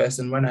racialized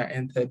person, when I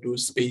entered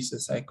those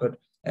spaces, I could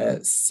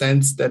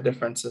sense the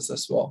differences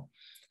as well.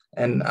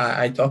 And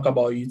I talk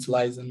about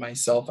utilizing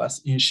myself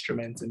as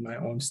instrument in my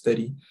own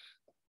study.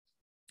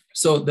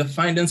 So the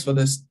findings for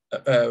this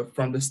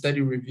from the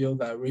study revealed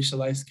that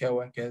racialized care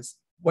workers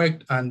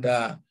worked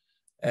under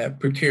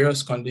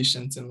precarious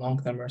conditions in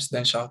long-term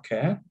residential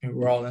care in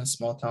rural and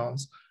small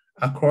towns.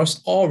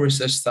 Across all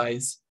research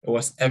sites, it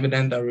was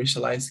evident that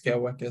racialized care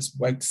workers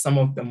worked some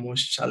of the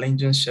most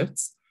challenging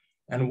shifts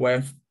and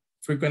were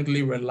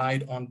frequently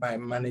relied on by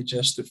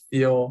managers to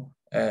fill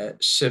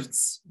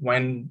shifts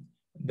when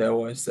there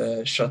was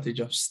a shortage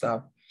of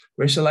staff.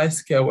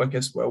 Racialized care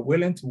workers were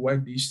willing to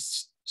work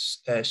these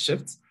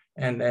shifts,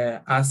 and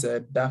as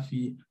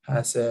Daffy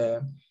has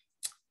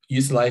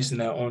utilized in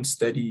her own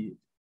study,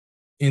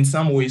 in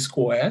some ways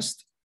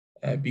coerced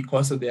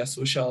because of their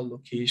social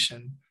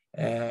location,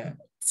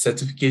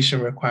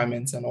 certification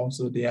requirements, and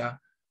also their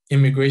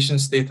immigration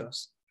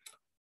status.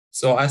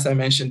 So as I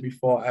mentioned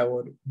before, I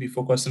would be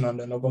focusing on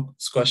the Nova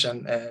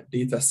Scotian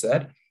data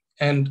set,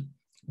 and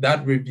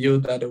that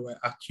revealed that there were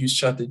acute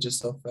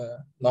shortages of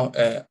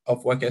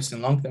workers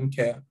in long-term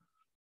care.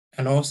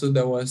 And also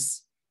there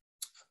was,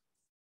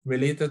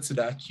 related to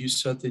the acute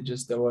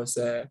shortages, there was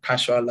a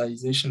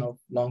casualization of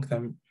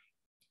long-term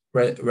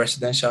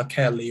residential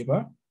care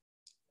labor.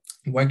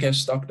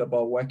 Workers talked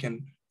about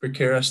working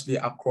precariously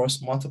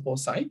across multiple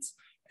sites,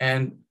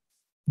 and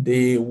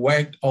they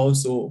worked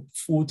also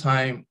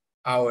full-time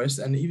hours,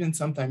 and even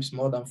sometimes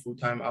more than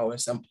full-time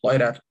hours,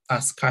 employed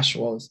as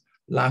casuals,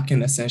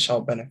 lacking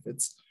essential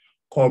benefits.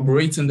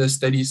 Corroborating the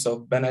studies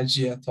of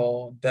Banerjee et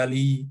al.,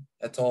 Daly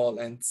et al.,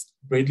 and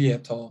Bradley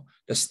et al.,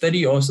 the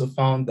study also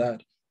found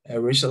that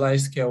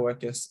racialized care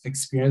workers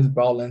experience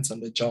violence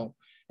on the job,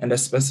 and the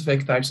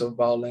specific types of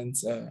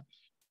violence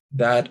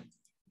that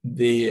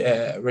the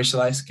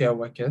racialized care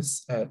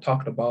workers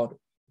talked about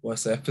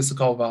was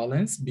physical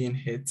violence, being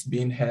hit,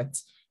 being hurt,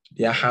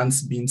 their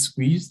hands being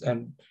squeezed,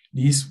 and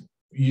these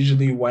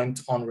usually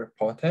went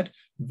unreported.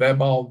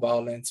 Verbal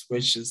violence,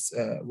 which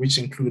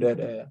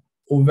included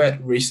overt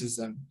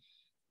racism.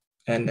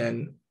 And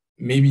then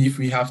maybe if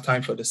we have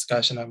time for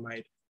discussion, I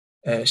might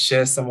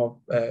share some of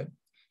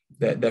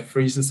the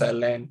phrases I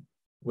learned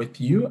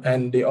with you.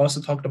 And they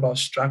also talked about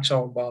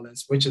structural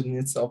violence, which in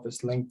itself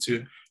is linked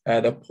to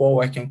the poor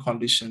working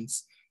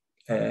conditions,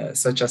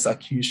 such as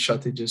acute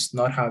shortages,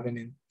 not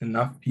having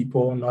enough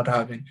people, not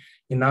having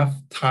enough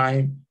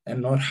time,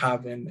 and not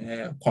having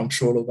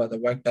control over the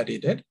work that they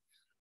did.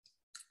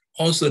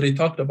 Also, they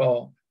talked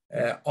about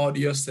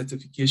audio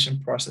certification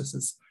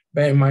processes.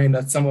 Bear in mind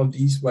that some of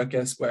these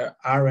workers were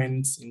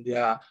RNs in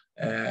their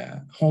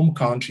home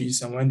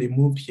countries, and when they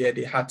moved here,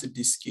 they had to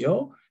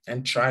de-skill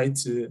and try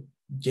to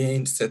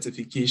gain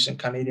certification,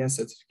 Canadian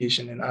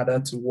certification, in order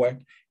to work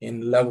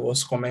in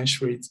levels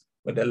commensurate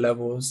with the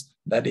levels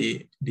that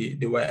they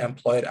were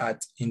employed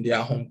at in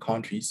their home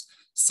countries.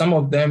 Some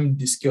of them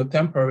de-skilled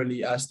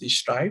temporarily as they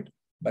strived,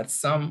 but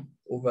some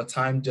over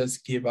time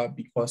just gave up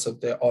because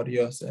of the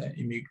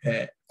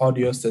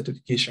audio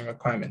certification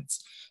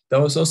requirements.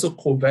 There was also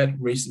covert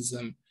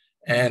racism,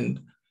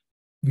 and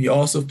we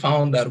also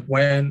found that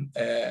when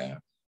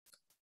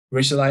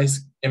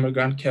racialized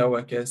immigrant care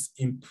workers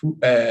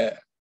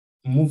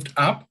moved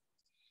up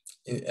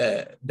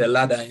the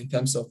ladder in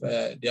terms of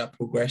their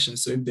progression.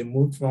 So if they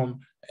moved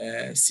from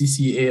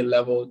CCA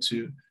level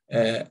to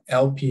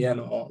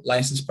LPN or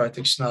licensed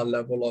practitioner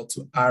level or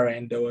to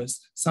RN, there was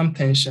some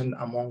tension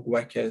among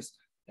workers,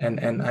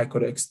 and I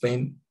could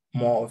explain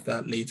more of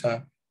that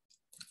later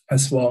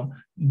as well.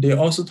 They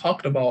also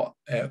talked about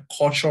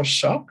cultural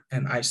shock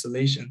and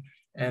isolation,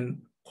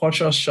 and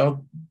cultural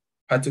shock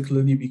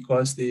particularly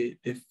because they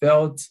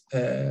felt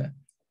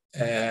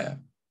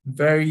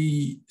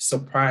very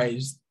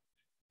surprised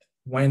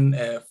when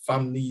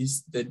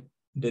families did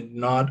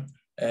not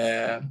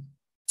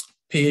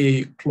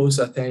pay close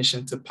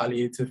attention to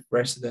palliative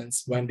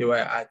residents when they were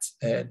at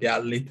their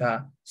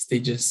later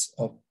stages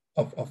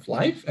of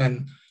life.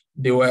 And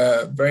they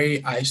were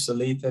very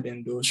isolated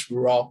in those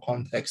rural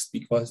contexts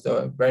because there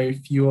were very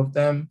few of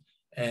them,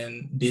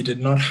 and they did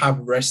not have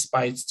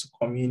respite to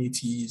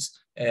communities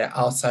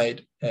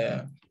outside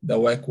the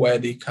work where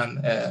they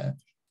can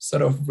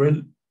sort of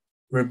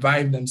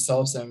revive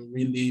themselves and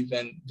relive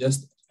and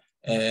just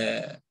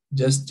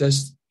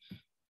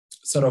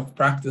sort of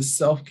practice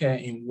self-care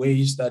in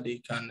ways that they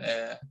can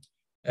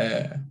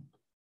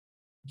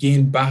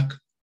gain back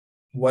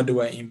what they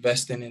were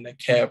investing in the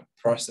care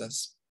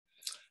process.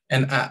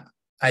 And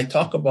I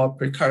talk about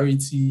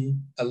precarity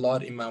a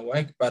lot in my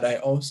work, but I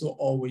also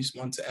always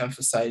want to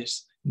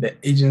emphasize the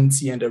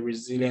agency and the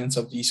resilience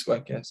of these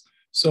workers.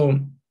 So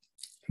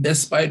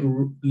despite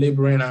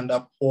laboring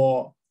under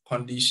poor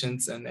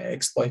conditions and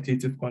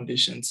exploitative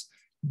conditions,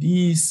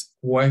 these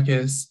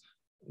workers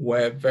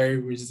were very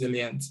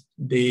resilient.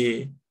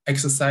 They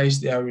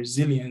exercised their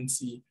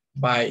resiliency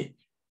by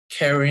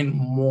caring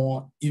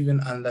more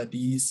even under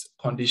these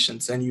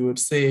conditions. And you would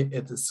say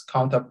it is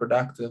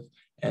counterproductive,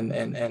 and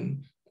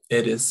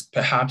it is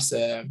perhaps,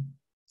 it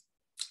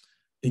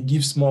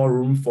gives more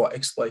room for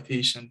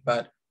exploitation,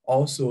 but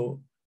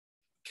also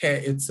care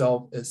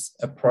itself is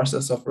a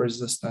process of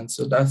resistance.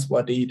 So that's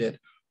what they did.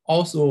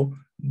 Also,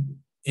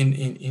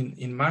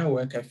 in my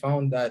work, I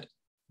found that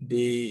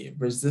they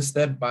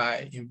resisted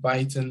by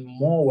inviting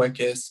more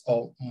workers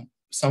or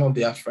some of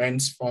their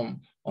friends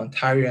from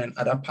Ontario and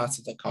other parts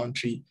of the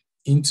country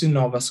into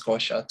Nova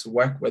Scotia to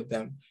work with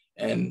them.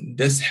 And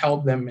this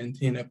helped them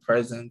maintain a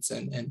presence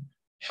and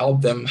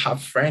help them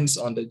have friends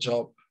on the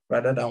job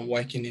rather than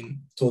working in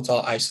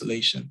total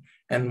isolation.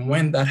 And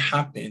when that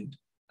happened,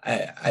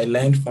 I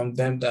learned from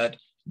them that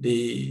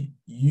they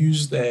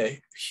use the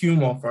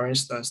humor, for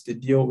instance, to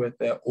deal with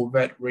the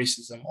overt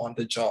racism on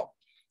the job.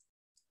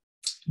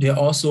 They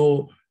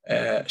also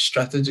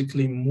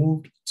strategically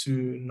moved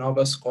to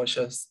Nova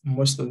Scotia,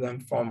 most of them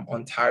from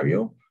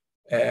Ontario,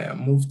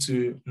 moved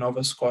to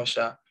Nova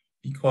Scotia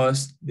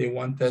because they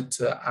wanted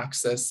to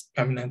access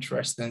permanent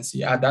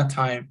residency. At that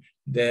time,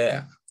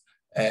 the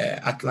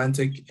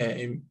Atlantic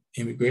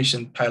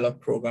immigration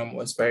pilot program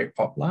was very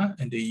popular,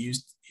 and they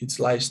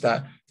utilized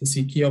that to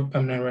secure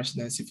permanent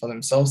residency for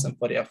themselves and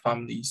for their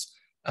families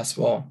as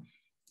well.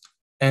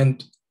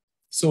 And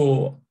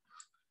so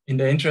in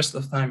the interest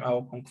of time, I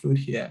will conclude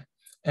here.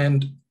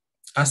 And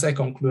as I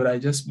conclude, I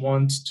just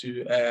want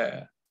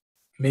to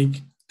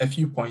make a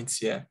few points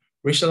here.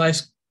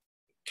 Racialized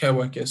care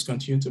workers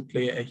continue to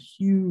play a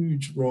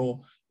huge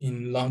role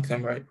in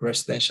long-term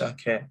residential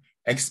care.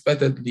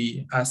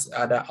 Expectedly, as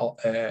other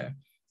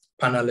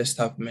panelists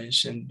have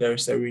mentioned,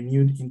 there's a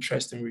renewed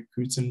interest in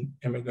recruiting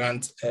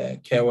immigrant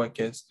care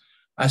workers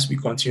as we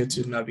continue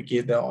to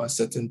navigate the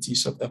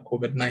uncertainties of the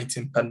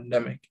COVID-19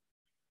 pandemic.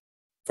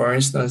 For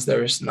instance,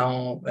 there is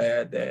now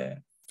the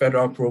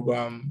federal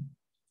program,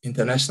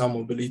 International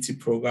Mobility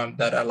Program,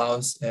 that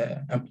allows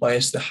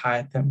employers to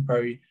hire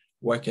temporary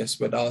workers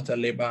without a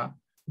labor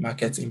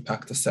market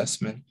impact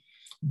assessment.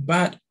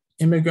 But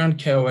immigrant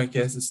care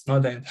workers is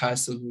not the entire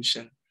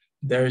solution.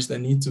 There is the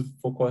need to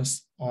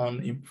focus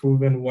on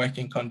improving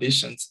working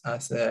conditions,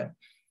 as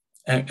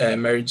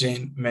Mary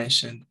Jane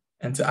mentioned,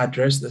 and to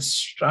address the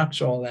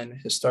structural and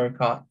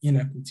historical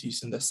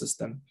inequities in the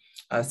system,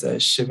 as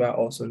Shiva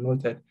also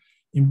noted.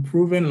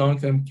 Improving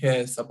long-term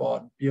care is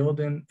about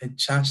building a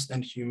just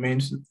and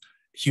humane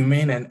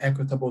and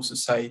equitable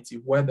society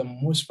where the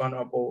most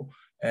vulnerable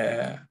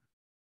can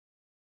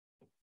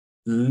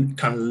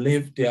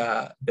live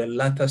the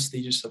latter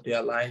stages of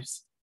their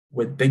lives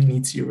with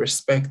dignity,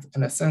 respect,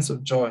 and a sense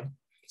of joy.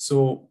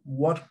 So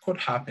what could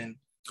happen,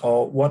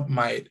 or what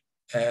might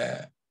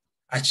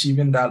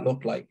achieving that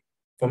look like?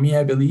 For me,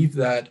 I believe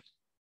that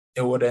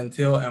it would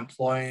entail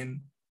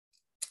employing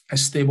a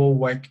stable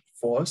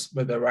workforce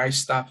with the right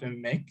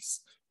staffing mix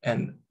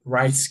and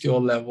right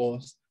skill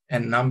levels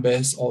and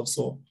numbers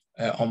also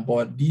on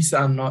board. These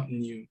are not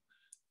new.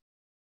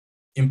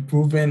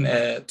 Improving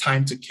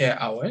time to care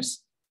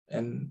hours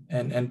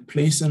and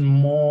placing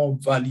more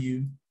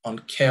value on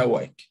care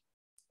work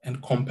and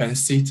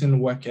compensating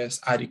workers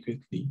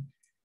adequately.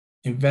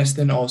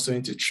 Investing also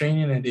into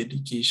training and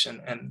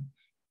education and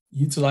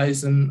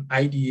utilizing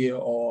IDA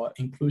or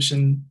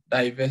inclusion,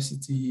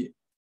 diversity,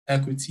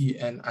 equity,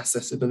 and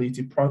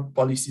accessibility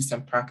policies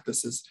and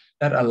practices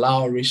that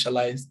allow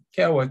racialized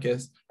care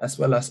workers as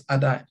well as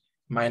other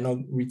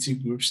minority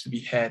groups to be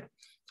heard.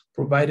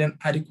 Providing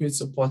adequate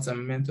support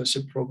and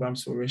mentorship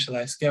programs for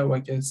racialized care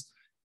workers,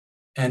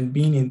 and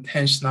being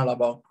intentional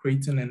about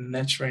creating and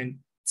nurturing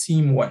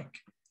teamwork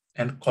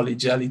and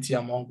collegiality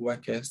among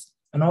workers,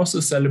 and also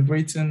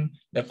celebrating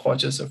the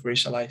cultures of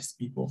racialized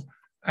people.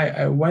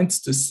 I went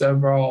to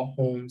several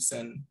homes,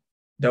 and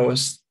there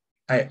was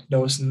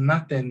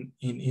nothing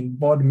in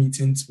board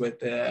meetings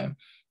with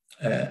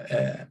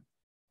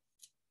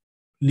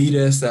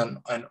leaders and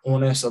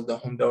owners of the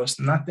home. There was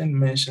nothing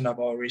mentioned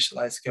about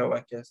racialized care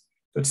workers.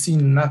 Could see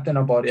nothing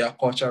about their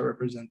culture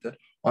represented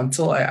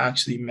until I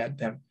actually met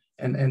them.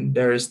 And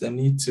there is the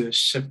need to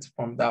shift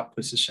from that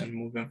position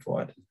moving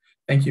forward.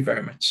 Thank you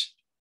very much.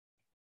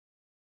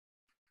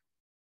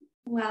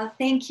 Well,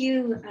 thank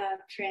you,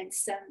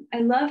 Prince. I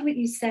love what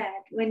you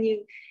said when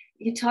you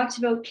talked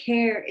about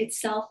care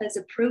itself as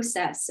a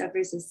process of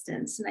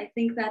resistance. And I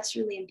think that's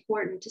really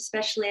important,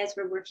 especially as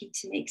we're working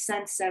to make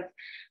sense of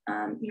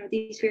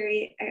these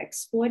very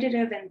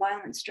exploitative and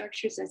violent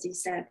structures, as you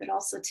said, but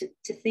also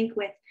to think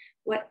with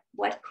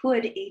what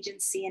could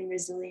agency and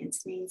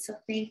resilience mean. So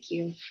thank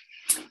you.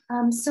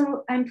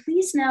 So I'm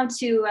pleased now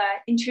to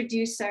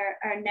introduce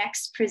our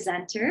next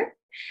presenter.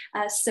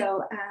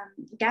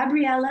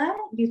 Gabriela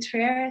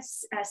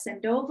Gutierrez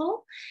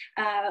Sandoval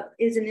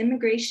is an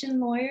immigration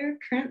lawyer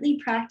currently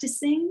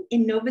practicing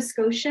in Nova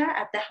Scotia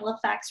at the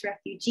Halifax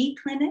Refugee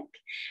Clinic.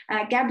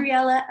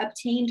 Gabriela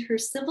obtained her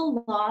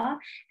civil law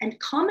and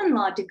common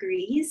law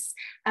degrees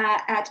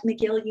at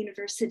McGill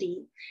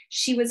University.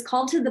 She was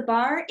called to the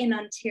bar in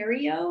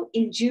Ontario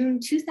in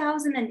June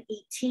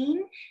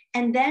 2018,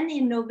 and then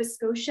in Nova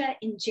Scotia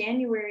in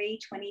January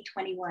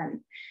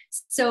 2021.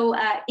 So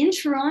in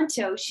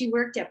Toronto, she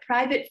worked at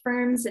private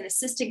firms and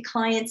assisted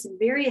clients in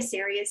various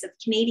areas of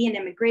Canadian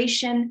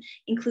immigration,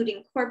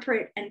 including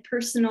corporate and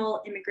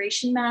personal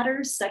immigration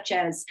matters, such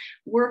as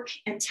work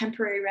and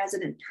temporary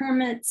resident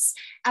permits,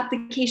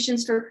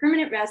 applications for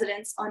permanent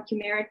residence on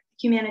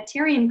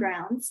humanitarian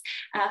grounds,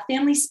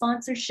 family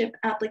sponsorship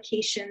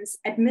applications,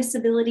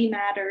 admissibility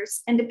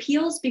matters, and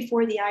appeals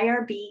before the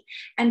IRB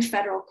and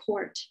federal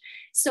court.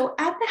 So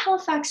at the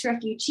Halifax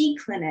Refugee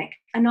Clinic,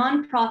 a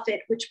nonprofit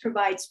which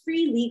provides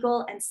free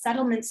legal and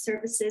settlement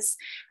services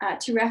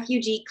to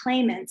refugee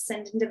claimants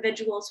and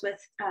individuals with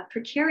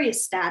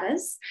precarious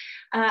status,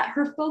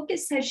 her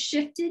focus has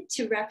shifted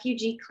to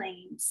refugee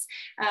claims,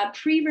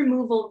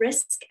 pre-removal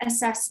risk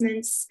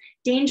assessments,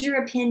 danger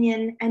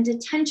opinion, and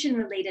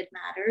detention-related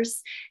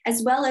matters,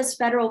 as well as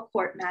federal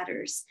court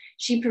matters.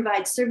 She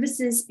provides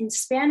services in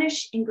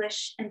Spanish,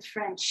 English, and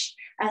French.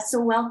 So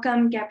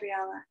welcome,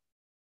 Gabriela.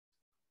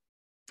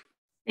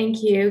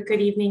 Thank you.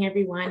 Good evening,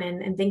 everyone,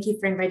 and thank you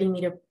for inviting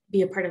me to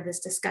be a part of this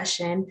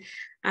discussion.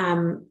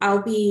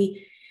 I'll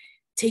be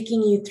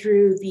taking you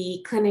through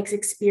the clinic's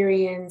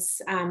experience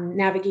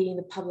navigating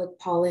the public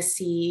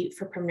policy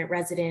for permanent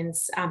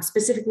residents,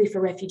 specifically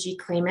for refugee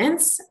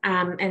claimants.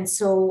 And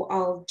so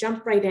I'll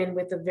jump right in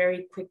with a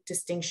very quick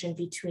distinction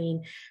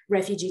between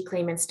refugee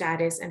claimant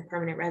status and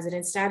permanent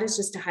resident status,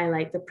 just to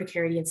highlight the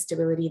precarity and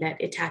stability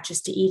that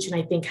attaches to each, and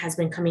I think has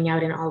been coming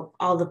out in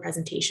all the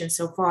presentations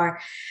so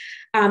far.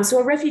 So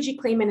a refugee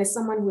claimant is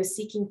someone who is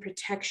seeking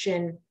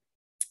protection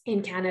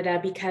in Canada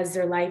because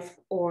their life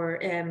or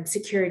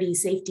security,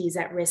 safety is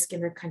at risk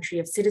in their country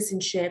of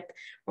citizenship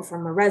or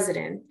from a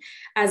resident.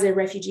 As a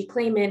refugee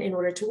claimant, in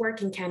order to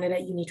work in Canada,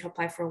 you need to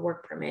apply for a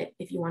work permit.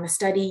 If you want to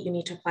study, you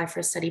need to apply for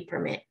a study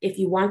permit. If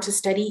you want to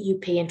study, you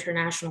pay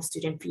international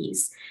student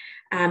fees.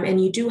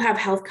 And you do have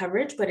health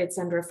coverage, but it's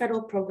under a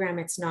federal program.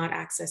 It's not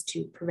access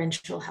to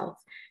provincial health,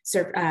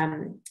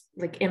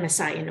 like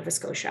MSI in Nova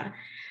Scotia.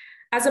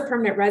 As a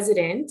permanent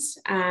resident,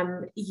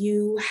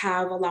 you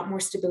have a lot more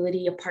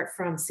stability apart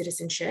from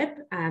citizenship.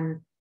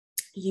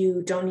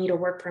 You don't need a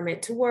work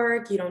permit to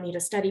work. You don't need a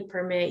study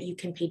permit. You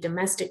can pay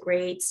domestic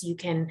rates. You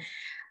can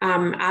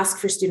ask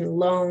for student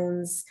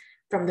loans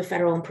from the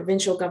federal and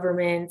provincial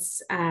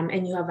governments,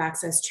 and you have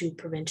access to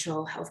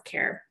provincial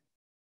healthcare.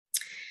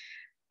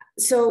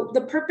 So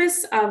the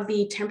purpose of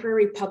the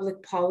temporary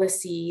public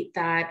policy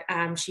that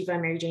Shiva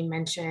and Mary Jane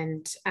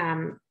mentioned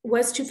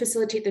was to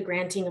facilitate the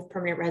granting of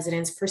permanent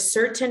residence for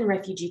certain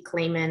refugee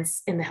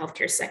claimants in the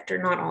healthcare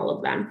sector, not all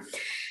of them.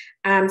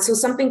 So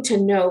something to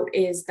note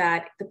is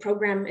that the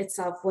program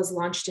itself was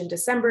launched in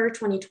December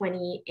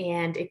 2020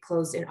 and it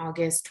closed in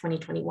August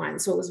 2021.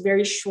 So it was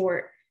very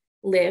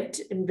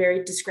short-lived and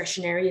very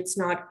discretionary. It's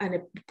not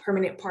a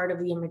permanent part of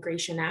the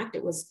Immigration Act.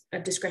 It was a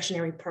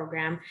discretionary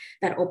program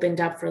that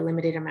opened up for a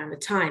limited amount of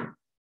time.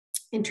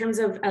 In terms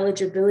of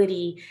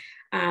eligibility,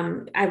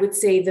 I would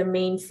say the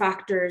main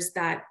factors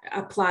that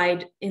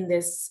applied in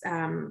this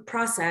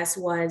process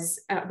was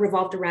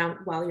revolved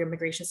around, well, your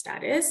immigration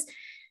status,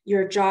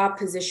 your job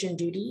position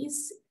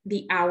duties,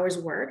 the hours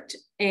worked,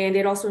 and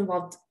it also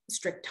involved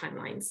strict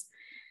timelines.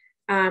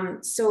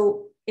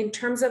 So in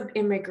terms of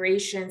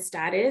immigration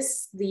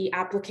status, the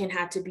applicant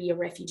had to be a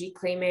refugee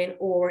claimant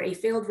or a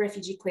failed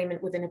refugee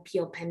claimant with an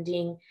appeal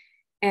pending,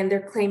 and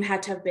their claim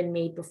had to have been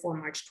made before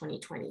March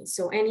 2020.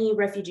 So any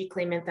refugee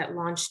claimant that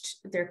launched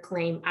their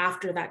claim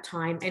after that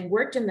time and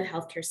worked in the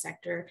healthcare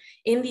sector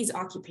in these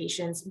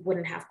occupations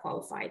wouldn't have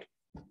qualified.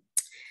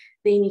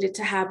 They needed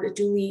to have a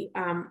duly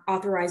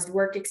authorized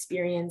work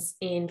experience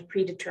in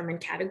predetermined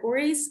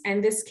categories.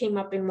 And this came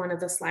up in one of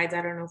the slides.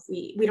 I don't know if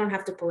we don't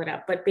have to pull it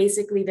up, but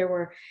basically there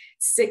were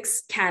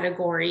 6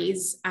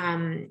 categories,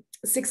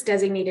 6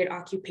 designated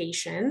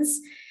occupations,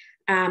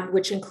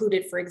 which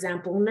included, for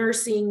example,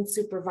 nursing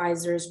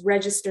supervisors,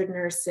 registered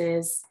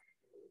nurses.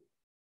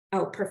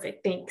 Oh,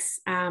 perfect, thanks.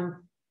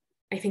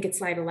 I think it's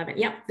slide 11.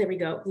 Yep, there we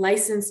go.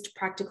 Licensed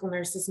practical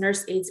nurses,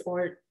 nurse aides,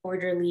 or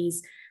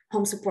orderlies,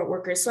 home support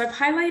workers. So I've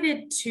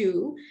highlighted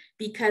 2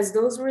 because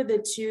those were the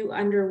 2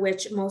 under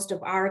which most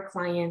of our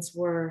clients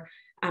were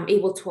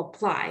able to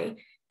apply.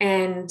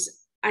 And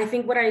I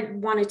think what I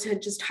wanted to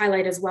just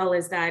highlight as well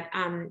is that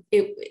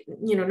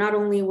not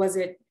only was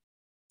it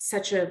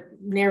such a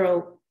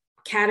narrow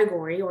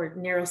category or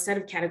narrow set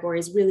of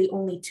categories, really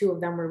only 2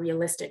 of them were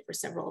realistic for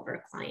several of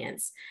our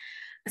clients.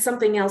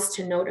 Something else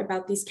to note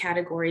about these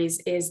categories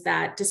is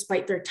that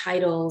despite their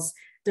titles,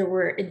 there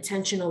were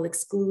intentional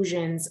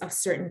exclusions of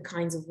certain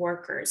kinds of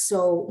workers.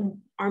 So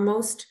our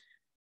most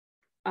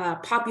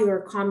popular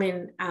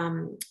common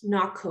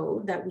knock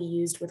code that we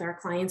used with our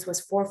clients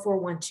was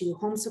 4412,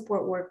 home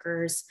support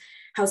workers,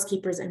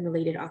 housekeepers, and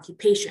related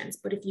occupations.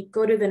 But if you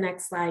go to the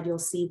next slide, you'll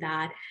see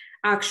that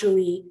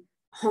actually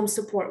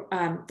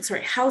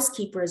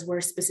housekeepers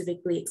were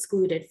specifically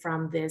excluded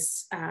from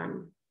this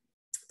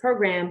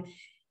program.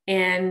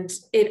 And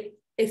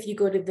if you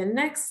go to the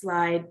next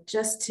slide,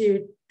 just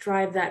to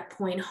drive that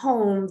point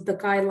home, the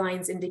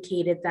guidelines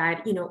indicated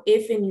that,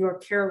 if in your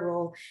care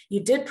role,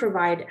 you did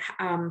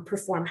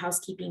perform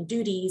housekeeping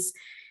duties,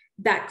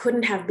 that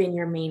couldn't have been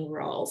your main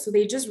role. So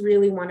they just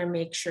really want to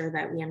make sure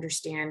that we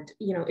understand,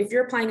 if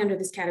you're applying under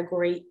this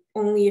category,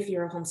 only if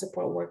you're a home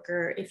support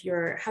worker, if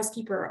you're a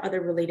housekeeper or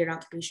other related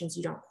occupations,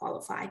 you don't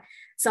qualify.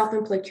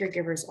 Self-employed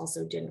caregivers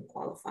also didn't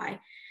qualify.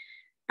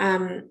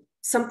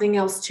 Something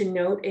else to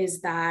note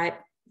is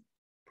that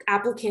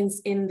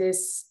applicants in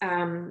this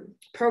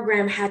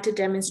program had to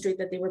demonstrate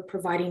that they were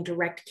providing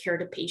direct care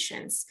to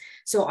patients.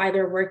 So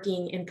either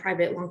working in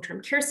private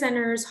long-term care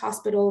centers,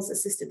 hospitals,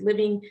 assisted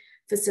living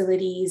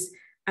facilities,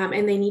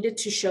 and they needed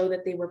to show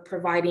that they were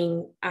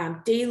providing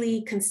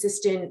daily,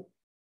 consistent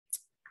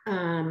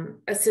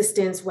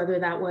assistance, whether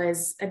that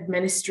was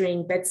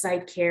administering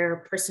bedside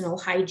care, personal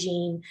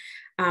hygiene,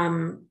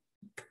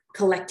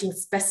 collecting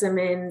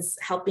specimens,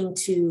 helping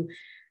to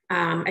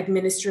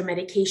administer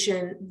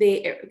medication,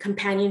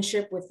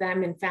 companionship with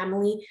them and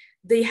family.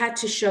 They had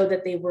to show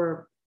that they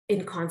were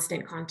in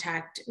constant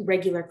contact,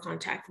 regular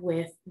contact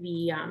with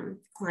the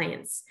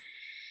clients.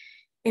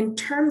 In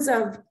terms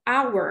of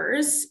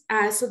hours,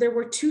 so there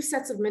were two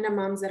sets of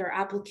minimums that our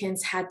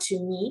applicants had to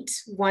meet.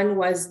 One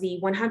was the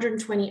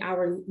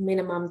 120-hour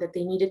minimum that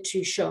they needed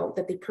to show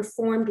that they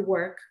performed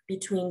work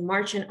between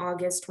March and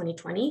August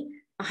 2020,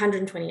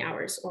 120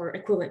 hours, or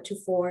equivalent to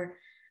 4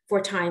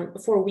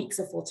 weeks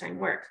of full-time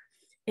work.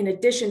 In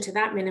addition to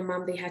that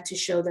minimum, they had to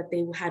show that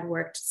they had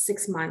worked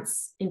 6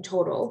 months in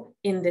total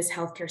in this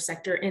healthcare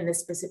sector, in this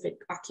specific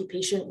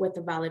occupation with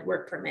a valid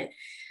work permit.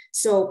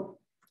 So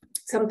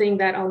something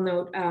that I'll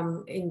note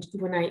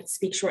when I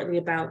speak shortly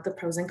about the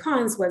pros and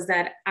cons was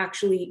that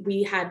actually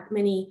we had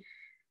many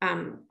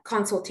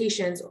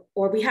consultations,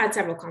 or we had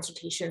several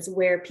consultations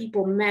where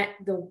people met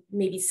the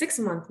maybe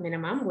 6-month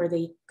minimum, where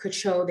they could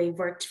show they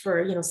worked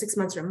for 6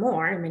 months or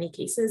more in many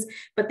cases,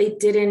 but they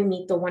didn't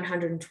meet the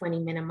 120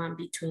 minimum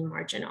between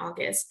March and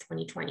August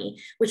 2020,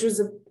 which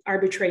was an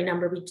arbitrary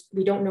number.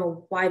 We don't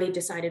know why they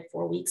decided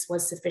 4 weeks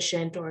was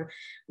sufficient or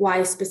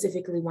why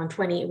specifically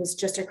 120. It was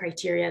just a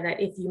criteria that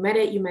if you met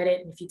it, you met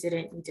it, and if you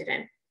didn't, you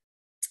didn't.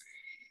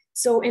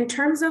 So in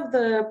terms of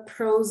the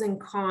pros and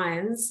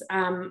cons,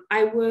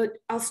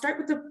 I'll start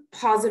with the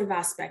positive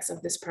aspects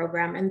of this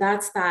program, and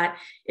that's that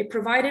it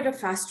provided a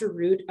faster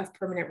route of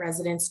permanent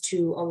residence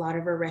to a lot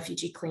of our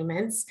refugee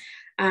claimants.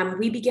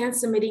 We began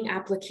submitting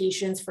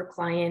applications for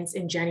clients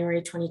in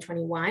January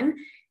 2021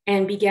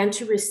 and began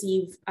to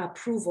receive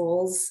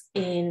approvals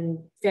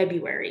in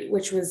February,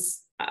 which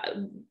was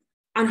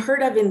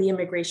unheard of in the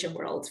immigration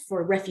world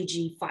for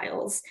refugee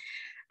files.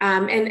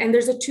 And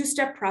there's a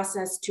 2-step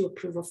process to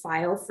approve a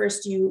file.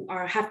 First, you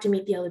have to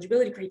meet the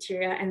eligibility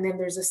criteria, and then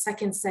there's a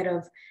second set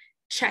of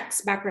checks,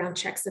 background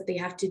checks that they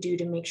have to do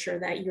to make sure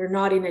that you're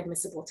not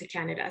inadmissible to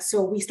Canada.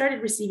 So we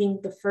started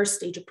receiving the first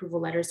stage approval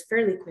letters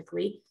fairly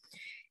quickly.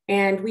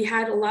 And we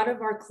had a lot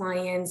of our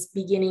clients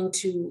beginning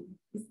to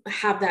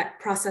have that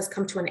process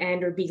come to an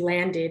end or be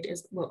landed,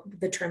 is what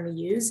the term we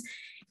use,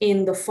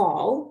 in the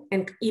fall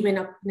and even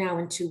up now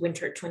into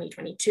winter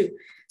 2022.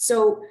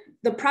 So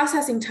the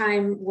processing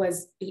time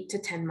was 8 to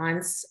 10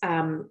 months.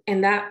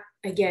 And that,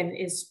 again,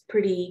 is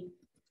pretty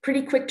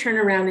quick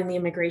turnaround in the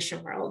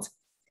immigration world.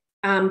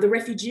 The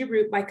refugee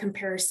route, by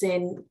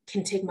comparison,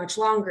 can take much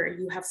longer.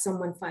 You have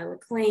someone file a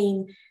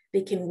claim,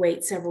 they can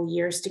wait several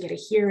years to get a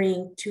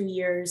hearing, 2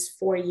 years,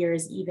 4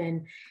 years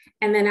even.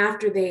 And then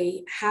after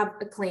they have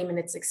a claim and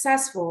it's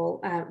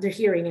successful, their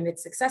hearing and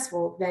it's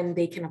successful, then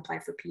they can apply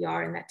for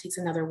PR, and that takes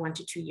another 1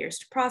 to 2 years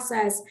to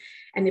process.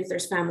 And if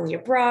there's family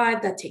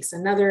abroad, that takes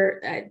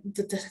another,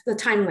 the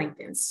time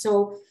lengthens.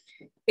 So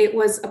it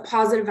was a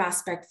positive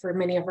aspect for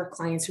many of our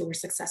clients who were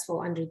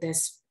successful under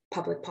this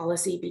public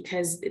policy,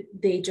 because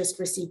they just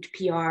received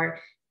PR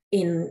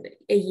in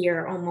a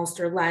year almost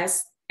or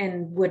less,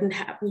 and wouldn't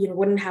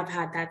have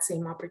had that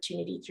same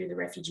opportunity through the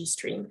refugee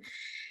stream.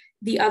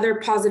 The other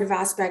positive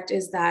aspect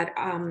is that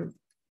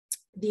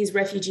these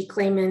refugee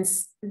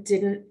claimants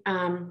didn't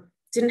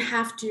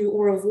have to,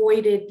 or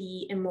avoided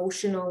the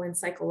emotional and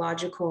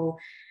psychologically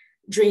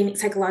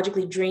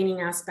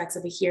draining aspects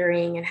of a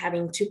hearing and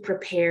having to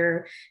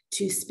prepare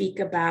to speak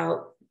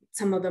about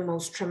some of the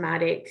most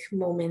traumatic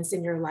moments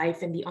in your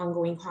life and the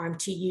ongoing harm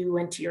to you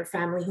and to your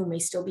family who may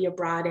still be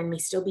abroad and may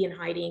still be in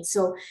hiding.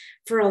 So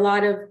for a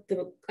lot of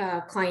the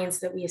clients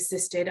that we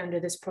assisted under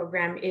this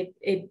program,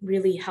 it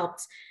really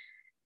helped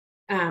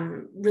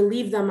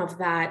relieve them of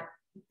that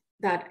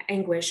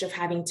anguish of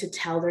having to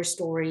tell their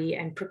story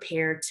and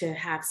prepare to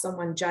have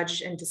someone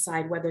judge and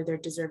decide whether they're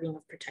deserving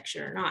of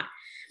protection or not.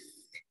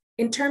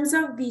 In terms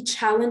of the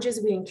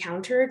challenges we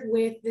encountered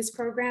with this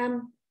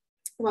program,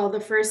 well,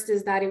 the first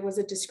is that it was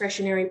a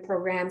discretionary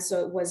program.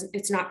 So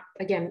it's not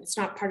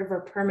part of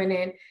our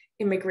permanent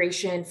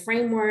immigration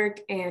framework,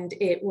 and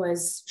it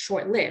was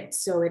short-lived.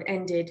 So it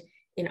ended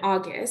in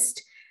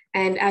August.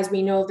 And as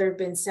we know, there have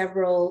been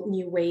several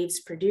new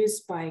waves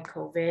produced by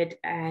COVID,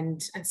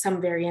 and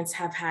some variants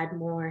have had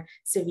more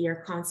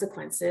severe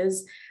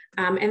consequences.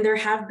 And there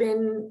have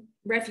been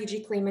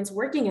refugee claimants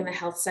working in the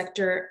health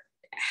sector,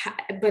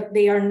 but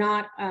they do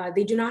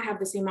not have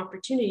the same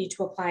opportunity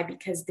to apply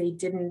because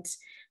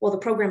the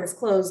program is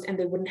closed and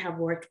they wouldn't have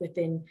worked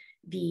within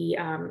the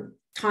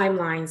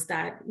timelines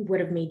that would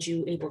have made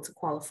you able to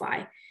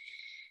qualify.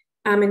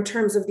 In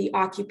terms of the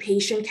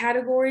occupation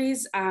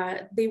categories,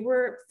 they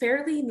were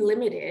fairly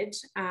limited.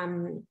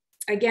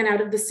 Again, out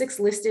of the 6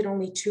 listed,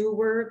 only 2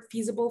 were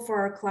feasible for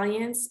our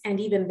clients. And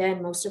even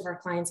then, most of our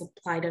clients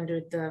applied under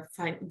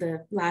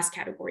the last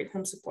category,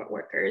 home support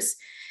workers.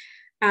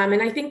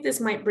 And I think this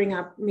might bring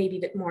up maybe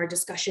a bit more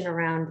discussion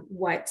around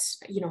what,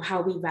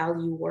 how we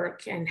value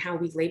work and how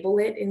we label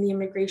it in the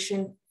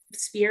immigration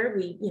sphere.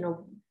 We,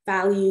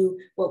 value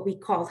what we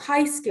call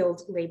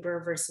high-skilled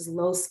labor versus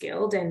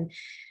low-skilled. And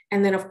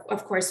then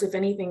of course, if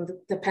anything,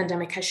 the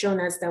pandemic has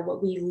shown us that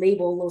what we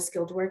label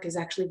low-skilled work is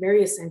actually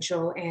very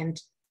essential and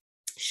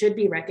should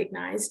be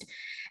recognized.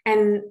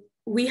 And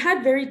we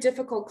had very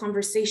difficult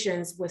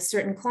conversations with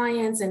certain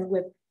clients and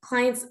with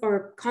clients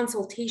or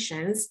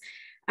consultations,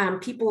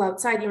 people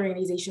outside the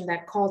organization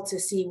that called to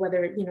see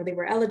whether they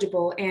were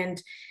eligible. And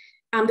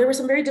there were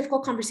some very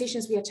difficult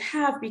conversations we had to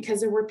have because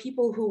there were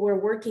people who were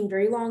working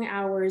very long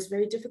hours,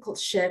 very difficult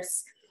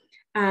shifts,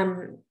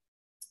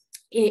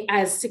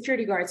 as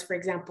security guards, for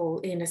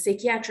example, in a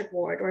psychiatric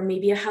ward, or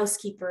maybe a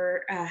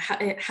housekeeper,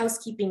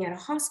 housekeeping at a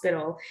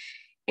hospital,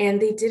 and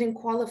they didn't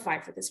qualify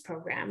for this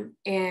program.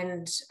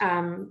 And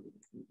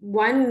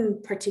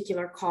one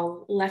particular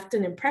call left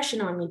an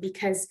impression on me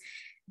because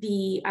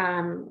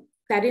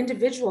that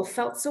individual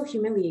felt so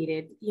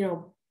humiliated,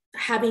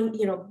 having,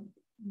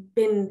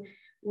 been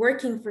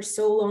working for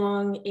so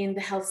long in the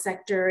health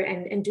sector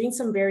and doing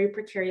some very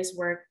precarious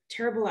work,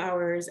 terrible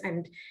hours,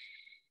 and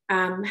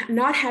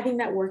not having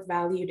that work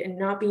valued and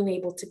not being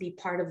able to be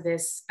part of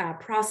this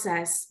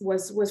process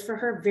was for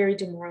her very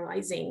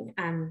demoralizing.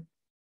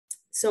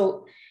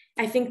 So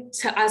I think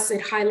to us,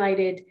 it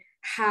highlighted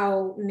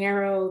how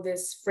narrow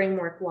this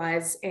framework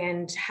was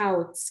and how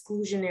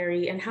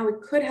exclusionary and how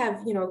it could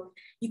have,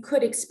 you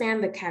could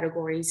expand the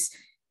categories,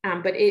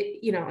 but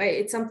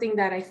it's something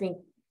that I think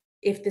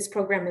if this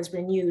program is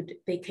renewed,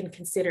 they can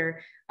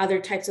consider other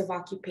types of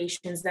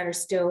occupations that are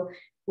still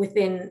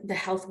within the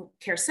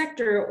healthcare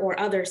sector or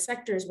other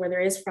sectors where there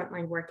is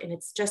frontline work and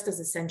it's just as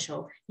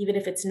essential, even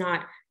if it's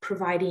not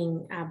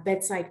providing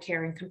bedside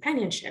care and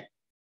companionship.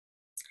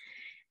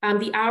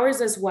 The hours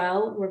as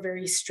well were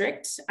very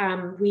strict.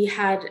 We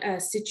had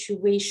a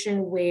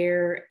situation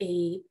where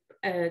a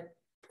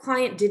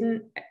client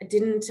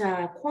didn't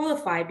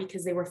qualify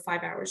because they were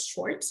 5 hours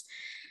short.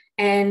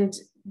 And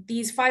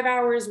these 5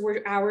 hours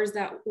were hours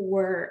that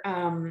were,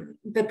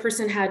 the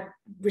person had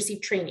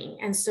received training.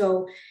 And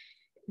so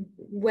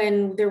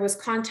when there was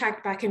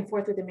contact back and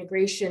forth with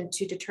immigration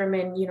to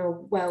determine,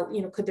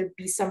 could there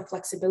be some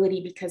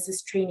flexibility because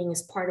this training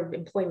is part of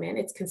employment,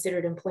 it's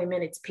considered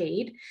employment, it's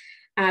paid.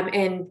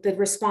 And the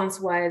response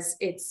was,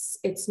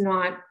 it's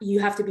not, you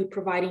have to be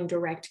providing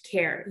direct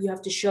care. You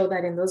have to show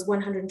that in those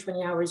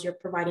 120 hours, you're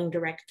providing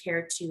direct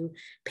care to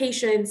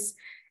patients,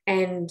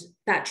 and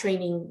that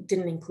training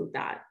didn't include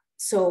that.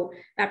 So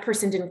that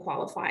person didn't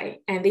qualify,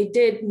 and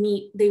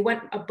they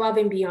went above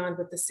and beyond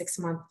with the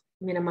 6-month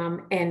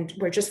minimum and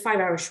were just 5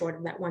 hours short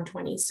of that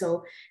 120.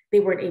 So they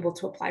weren't able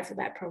to apply for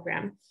that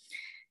program.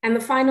 And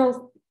the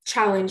final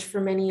challenge for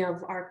many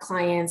of our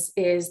clients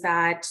is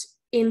that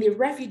in the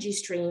refugee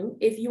stream,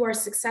 if you are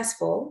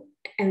successful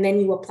and then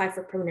you apply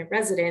for permanent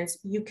residence,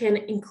 you can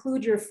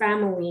include your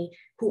family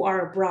who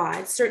are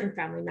abroad, certain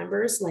family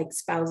members like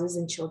spouses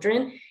and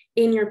children,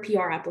 in your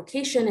PR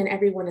application, and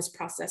everyone is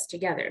processed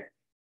together.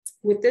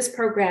 With this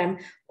program,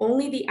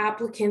 only the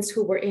applicants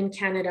who were in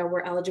Canada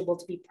were eligible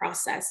to be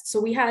processed. So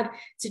we had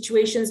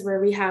situations where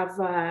we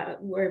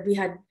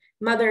had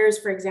mothers,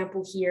 for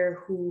example, here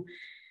who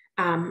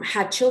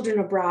had children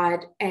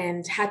abroad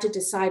and had to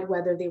decide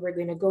whether they were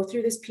going to go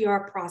through this PR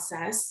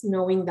process,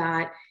 knowing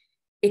that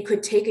it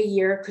could take a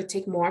year, could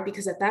take more,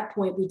 because at that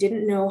point, we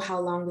didn't know how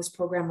long this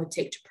program would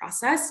take to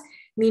process.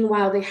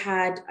 Meanwhile, they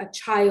had a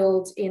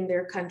child in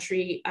their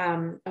country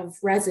of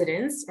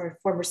residence or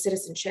former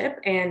citizenship,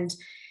 and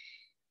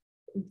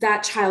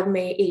that child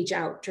may age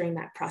out during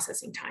that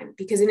processing time,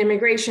 because in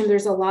immigration,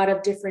 there's a lot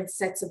of different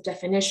sets of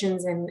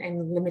definitions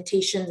and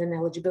limitations and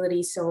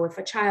eligibility. So if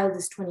a child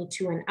is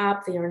 22 and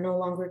up, they are no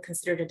longer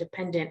considered a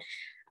dependent.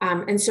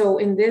 And so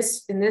in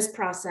this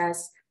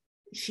process,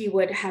 she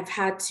would have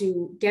had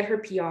to get her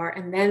PR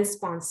and then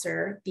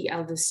sponsor the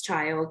eldest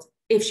child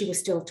if she was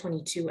still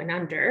 22 and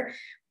under,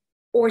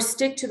 or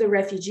stick to the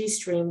refugee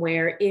stream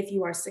where if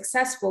you are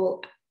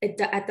successful,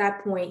 at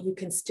that point, you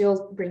can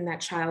still bring that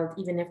child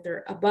even if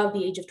they're above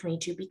the age of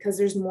 22, because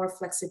there's more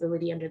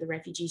flexibility under the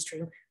refugee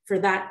stream for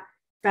that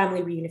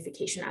family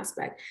reunification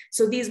aspect.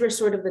 So these were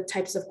sort of the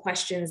types of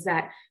questions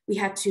that we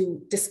had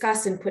to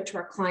discuss and put to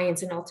our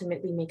clients and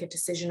ultimately make a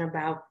decision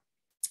about.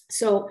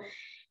 So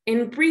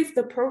in brief,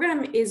 the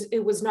program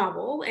was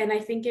novel, and I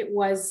think it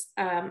was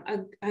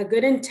a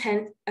good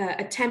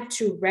attempt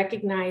to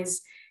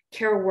recognize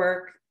care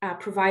work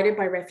provided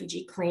by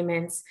refugee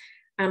claimants.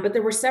 But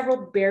there were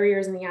several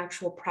barriers in the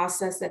actual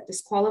process that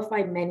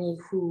disqualified many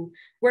who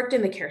worked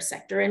in the care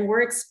sector and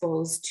were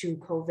exposed to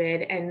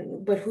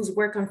COVID, but whose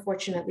work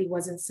unfortunately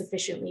wasn't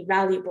sufficiently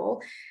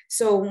valuable.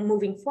 So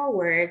moving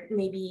forward,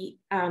 maybe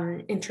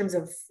in terms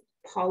of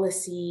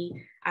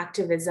policy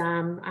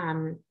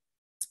activism,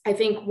 I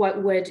think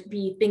what would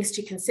be things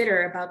to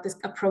consider about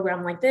a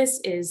program like this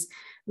is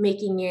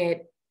making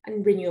it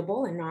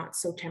renewable and not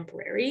so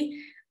temporary.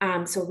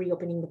 So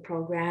reopening the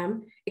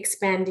program,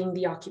 expanding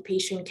the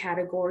occupation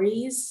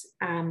categories,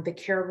 the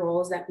care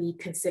roles that we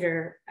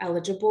consider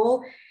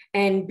eligible,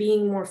 and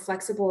being more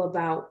flexible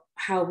about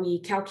how we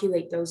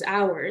calculate those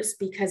hours,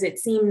 because it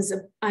seems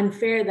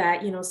unfair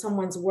that, you know,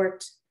 someone's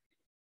worked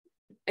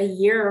a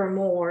year or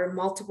more,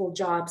 multiple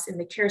jobs in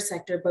the care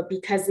sector, but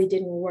because they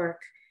didn't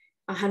work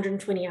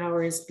 120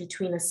 hours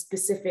between a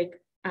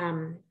specific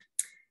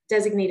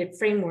designated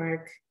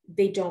framework,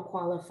 they don't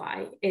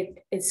qualify.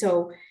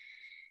 So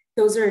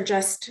those are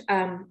just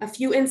a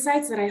few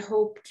insights that I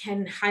hope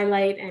can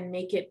highlight and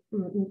make it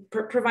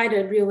provide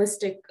a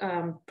realistic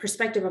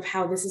perspective of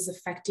how this is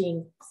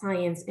affecting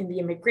clients in the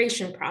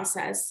immigration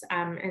process.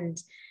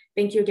 And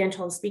thank you again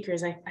to all the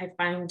speakers. I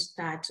find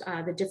that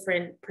the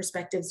different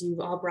perspectives you've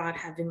all brought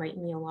have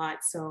enlightened me a lot.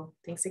 So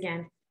thanks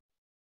again.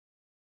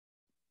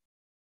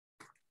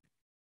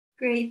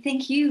 Great,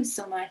 thank you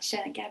so much,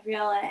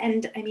 Gabriella.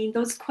 And I mean,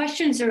 those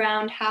questions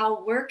around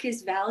how work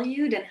is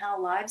valued and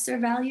how lives are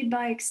valued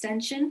by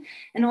extension,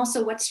 and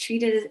also what's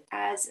treated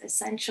as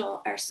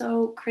essential, are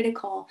so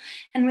critical.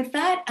 And with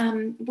that,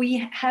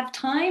 we have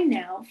time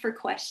now for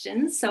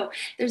questions. So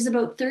there's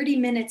about 30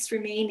 minutes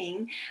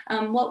remaining.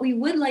 What we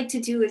would like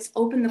to do is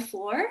open the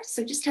floor.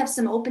 So just have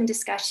some open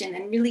discussion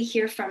and really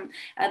hear from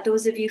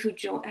those of you who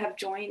have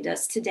joined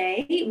us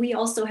today. We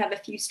also have a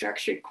few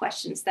structured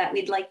questions that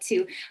we'd like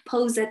to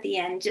pose at the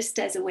end, just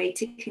as a way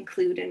to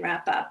conclude and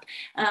wrap up.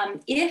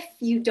 If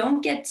you don't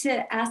get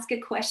to ask a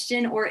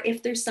question, or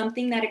if there's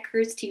something that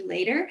occurs to you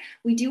later,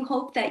 we do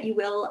hope that you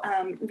will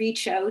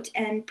reach out.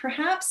 And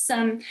perhaps,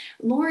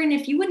 Lauren,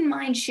 if you wouldn't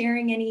mind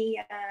sharing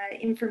any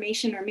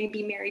information, or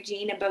maybe Mary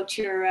Jean, about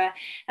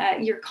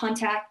your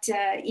contact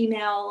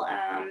email,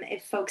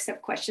 if folks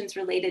have questions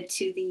related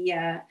to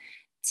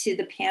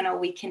the panel,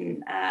 we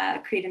can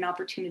create an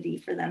opportunity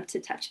for them to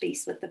touch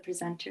base with the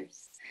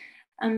presenters.